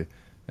perfectly,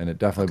 and it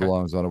definitely Okay.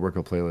 belongs on a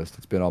workout playlist.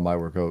 It's been on my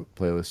workout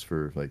playlist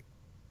for like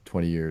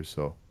 20 years,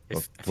 so well,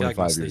 If I feel like 25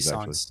 most of these years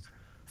actually. songs,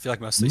 I feel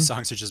like most of these Mhm.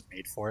 songs are just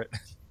made for it,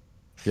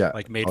 Yeah.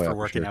 like made Oh for yeah, for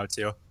working sure. out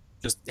too.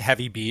 Just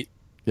heavy beat.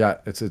 Yeah,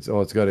 it's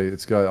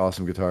got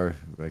awesome guitar,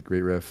 like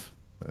great riff.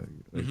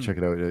 Like Hmm. check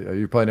it out.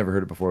 You've probably never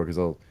heard it before because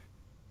I'll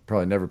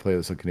probably never play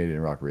this on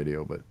Canadian rock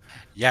radio, but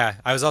Yeah,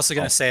 I was also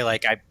gonna oh, say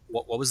like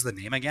what was the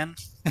name again?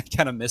 I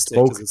kind of missed it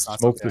because smoke it's not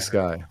smoke something the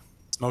I heard. sky.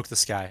 Smoke the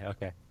Sky.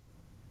 Okay.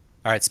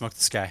 All right, Smoke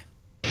the Sky.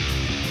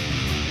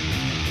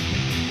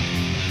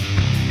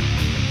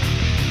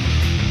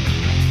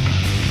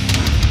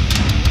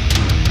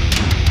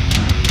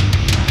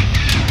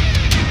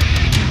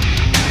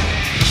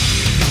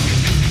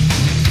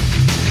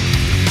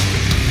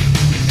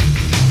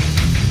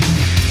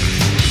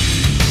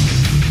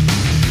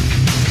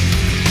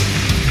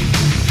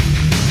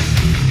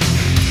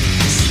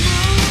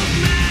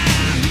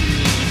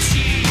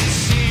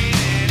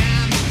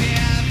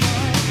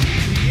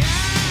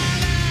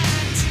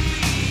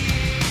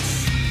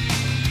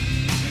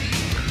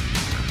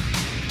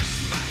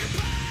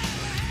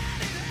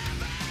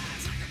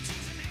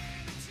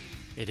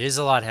 It is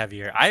a lot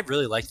heavier. I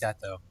really like that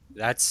though.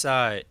 That's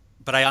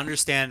but I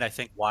understand I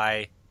think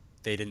why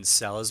they didn't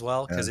sell as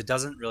well Yeah. because it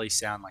doesn't really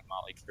sound like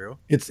Motley Crue,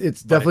 It's but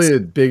it's definitely a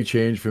big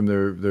change from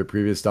their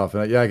previous stuff,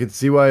 and yeah, I can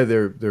see why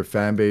their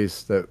fan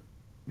base that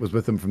was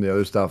with them from the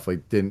other stuff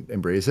like didn't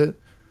embrace it.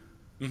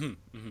 But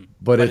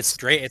but it's it's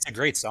great. It's a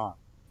great song.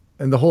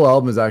 and the whole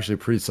album is actually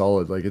pretty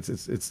solid. Like it's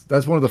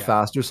that's one of the Yeah.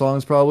 faster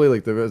songs probably.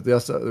 Like the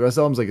rest of the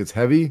album's like it's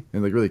heavy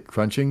and like really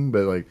crunching,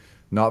 but like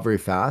not very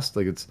fast.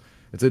 Like it's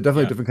a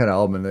definitely a Yeah. different kind of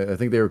album, and I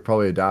think they were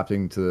probably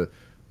adapting to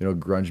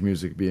grunge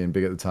music being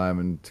big at the time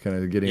and kind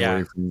of getting away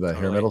Yeah. from the hair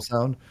Totally. metal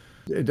sound.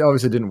 It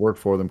obviously didn't work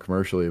for them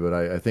commercially, but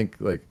I think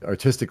like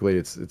artistically,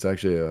 it's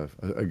actually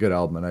a good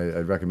album, and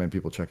I'd recommend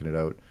people checking it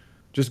out.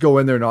 Just go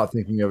in there not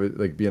thinking of it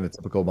like being a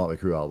typical Motley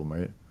Crue album,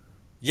 right?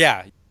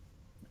 Yeah.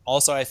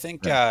 Also, I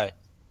think Yeah.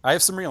 I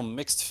have some real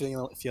mixed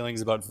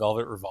feelings about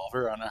Velvet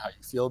Revolver. I don't know how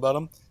you feel about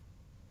them.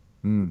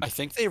 Mm. I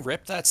think they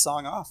ripped that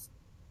song off.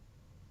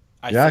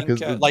 I Yeah, think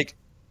because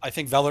I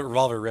think Velvet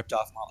Revolver ripped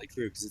off Motley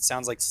Crue because it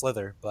sounds like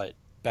Slither but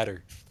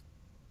better.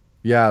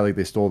 yeah, like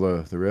they stole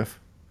the riff.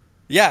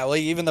 Yeah,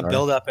 like even the Sorry.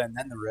 build up and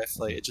then the riff,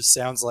 like it just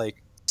sounds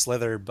like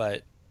Slither,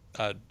 but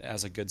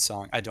as a good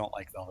song. I don't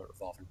like Velvet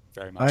Revolver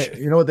very much.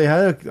 You know what they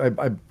had?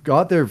 I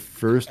got their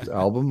first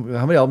album.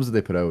 How many albums did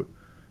they put out?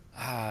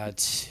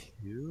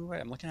 Two.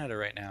 I'm looking at it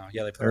right now.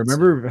 Yeah, they I put out two.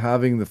 remember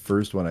having the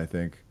first one. I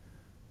think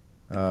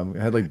it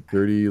had like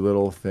 "Dirty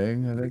Little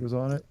Thing." I think was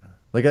on it.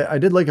 Like I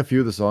did like a few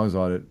of the songs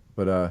on it,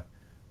 but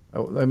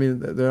I mean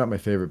they're not my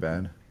favorite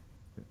band.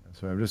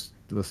 So I'm just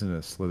listening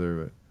to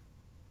Slither.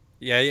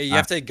 Yeah, you But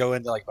have to go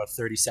into like about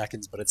 30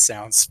 seconds, but it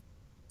sounds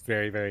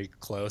very, very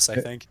close. I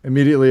think.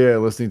 immediately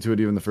listening to it,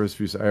 even the first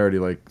few, I already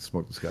like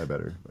 "Smoke the Sky"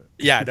 better. But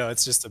Yeah, no,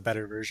 it's just a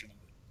better version of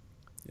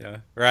it. Yeah,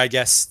 or I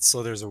guess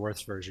Slither's a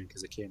worse version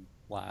because it came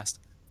last.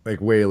 like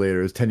way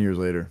later, it's 10 years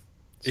later.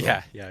 So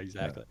Yeah, yeah, yeah.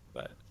 exactly.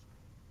 But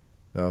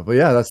But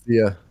yeah, that's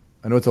the.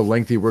 I know it's a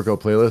lengthy workout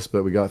playlist,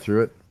 but we got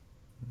through it.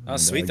 oh,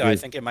 And sweet though. I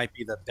gave think it might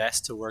be the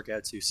best to work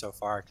out to so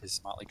far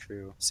because Motley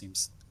Crue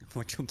seems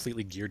like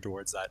completely geared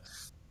towards that.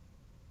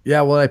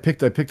 Yeah, well, I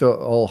picked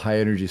all high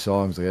energy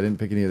songs. Like I didn't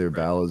pick any of their Right.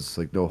 ballads,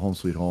 like no Home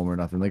Sweet Home or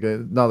nothing. Like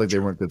not like they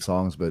True. weren't good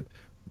songs, but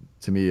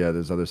to me, yeah,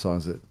 there's other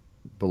songs that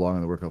belong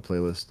on the workout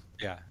playlist.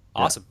 Yeah.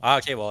 Awesome.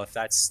 Okay, well, if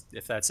that's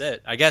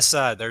it, I guess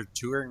they're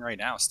touring right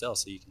now still,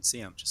 so you can see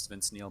them. Just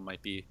Vince Neil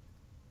might be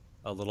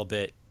a little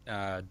bit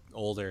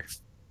older.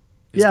 His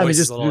Yeah, I mean, voice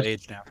is a little just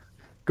aged now.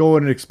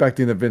 going and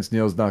expecting that Vince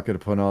Neil's not going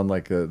to put on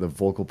like the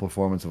vocal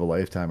performance of a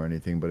lifetime or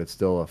anything, but it's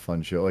still a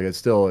fun show. Like it's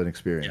still an Yeah.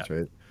 experience,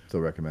 right? Still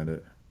recommend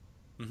it.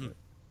 hmm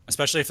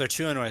Especially if they're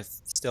touring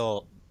with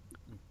still,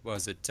 what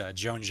was it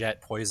Joan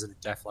Jett, Poison, and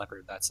Def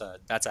Leppard? That's a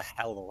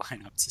hell of a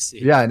lineup to see.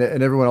 Yeah, and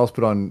everyone else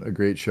put on a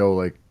great show.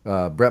 Like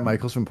Brett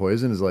Michaels from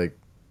Poison is like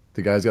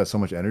the guy's got so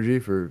much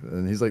energy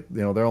and he's like,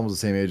 they're almost the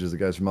same age as the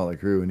guys from Mötley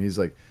Crüe, and he's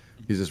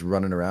just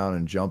running around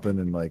and jumping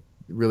and like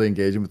really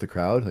engaging with the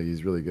crowd. Like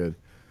he's really good.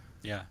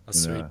 Yeah,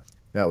 that's And sweet.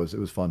 yeah, it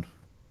was fun.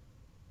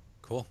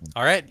 Cool.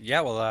 All right. Yeah.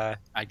 Well,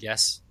 I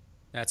guess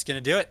that's gonna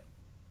do it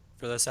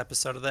for this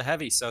episode of The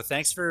Heavy. So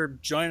thanks for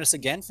joining us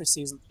again for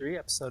season 3,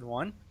 episode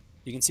 1.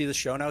 You can see the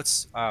show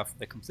notes,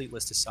 the complete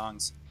list of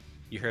songs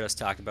you heard us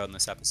talk about in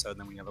this episode. And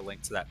then we have a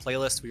link to that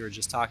playlist we were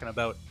just talking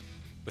about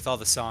with all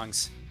the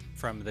songs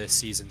from this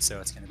season.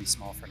 So it's going to be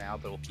small for now,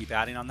 but we'll keep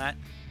adding on that.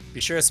 Be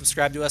sure to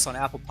subscribe to us on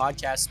Apple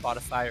Podcasts,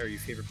 Spotify, or your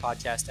favorite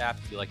podcast app.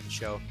 If you like the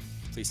show,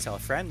 please tell a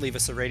friend. Leave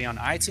us a rating on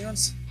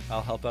iTunes.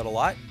 That'll help out a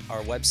lot.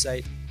 Our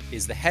website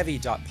is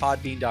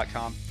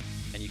theheavy.podbean.com,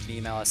 and you can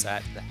email us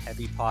at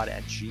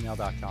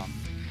theheavypod@gmail.com.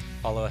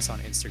 Follow us on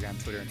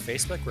Instagram, Twitter, and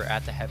Facebook. We're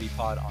at The Heavy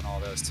Pod on all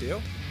those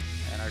too.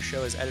 And our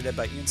show is edited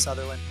by Ian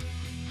Sutherland,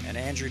 and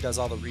Andrew does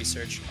all the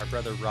research. Our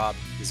brother Rob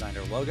designed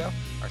our logo.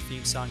 Our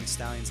theme song is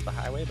Stallions of the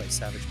Highway by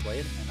Savage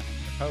Blade, and I'm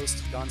your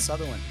host, Don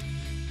Sutherland.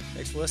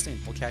 Thanks for listening.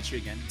 We'll catch you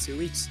again in 2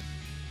 weeks.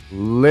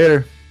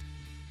 Later.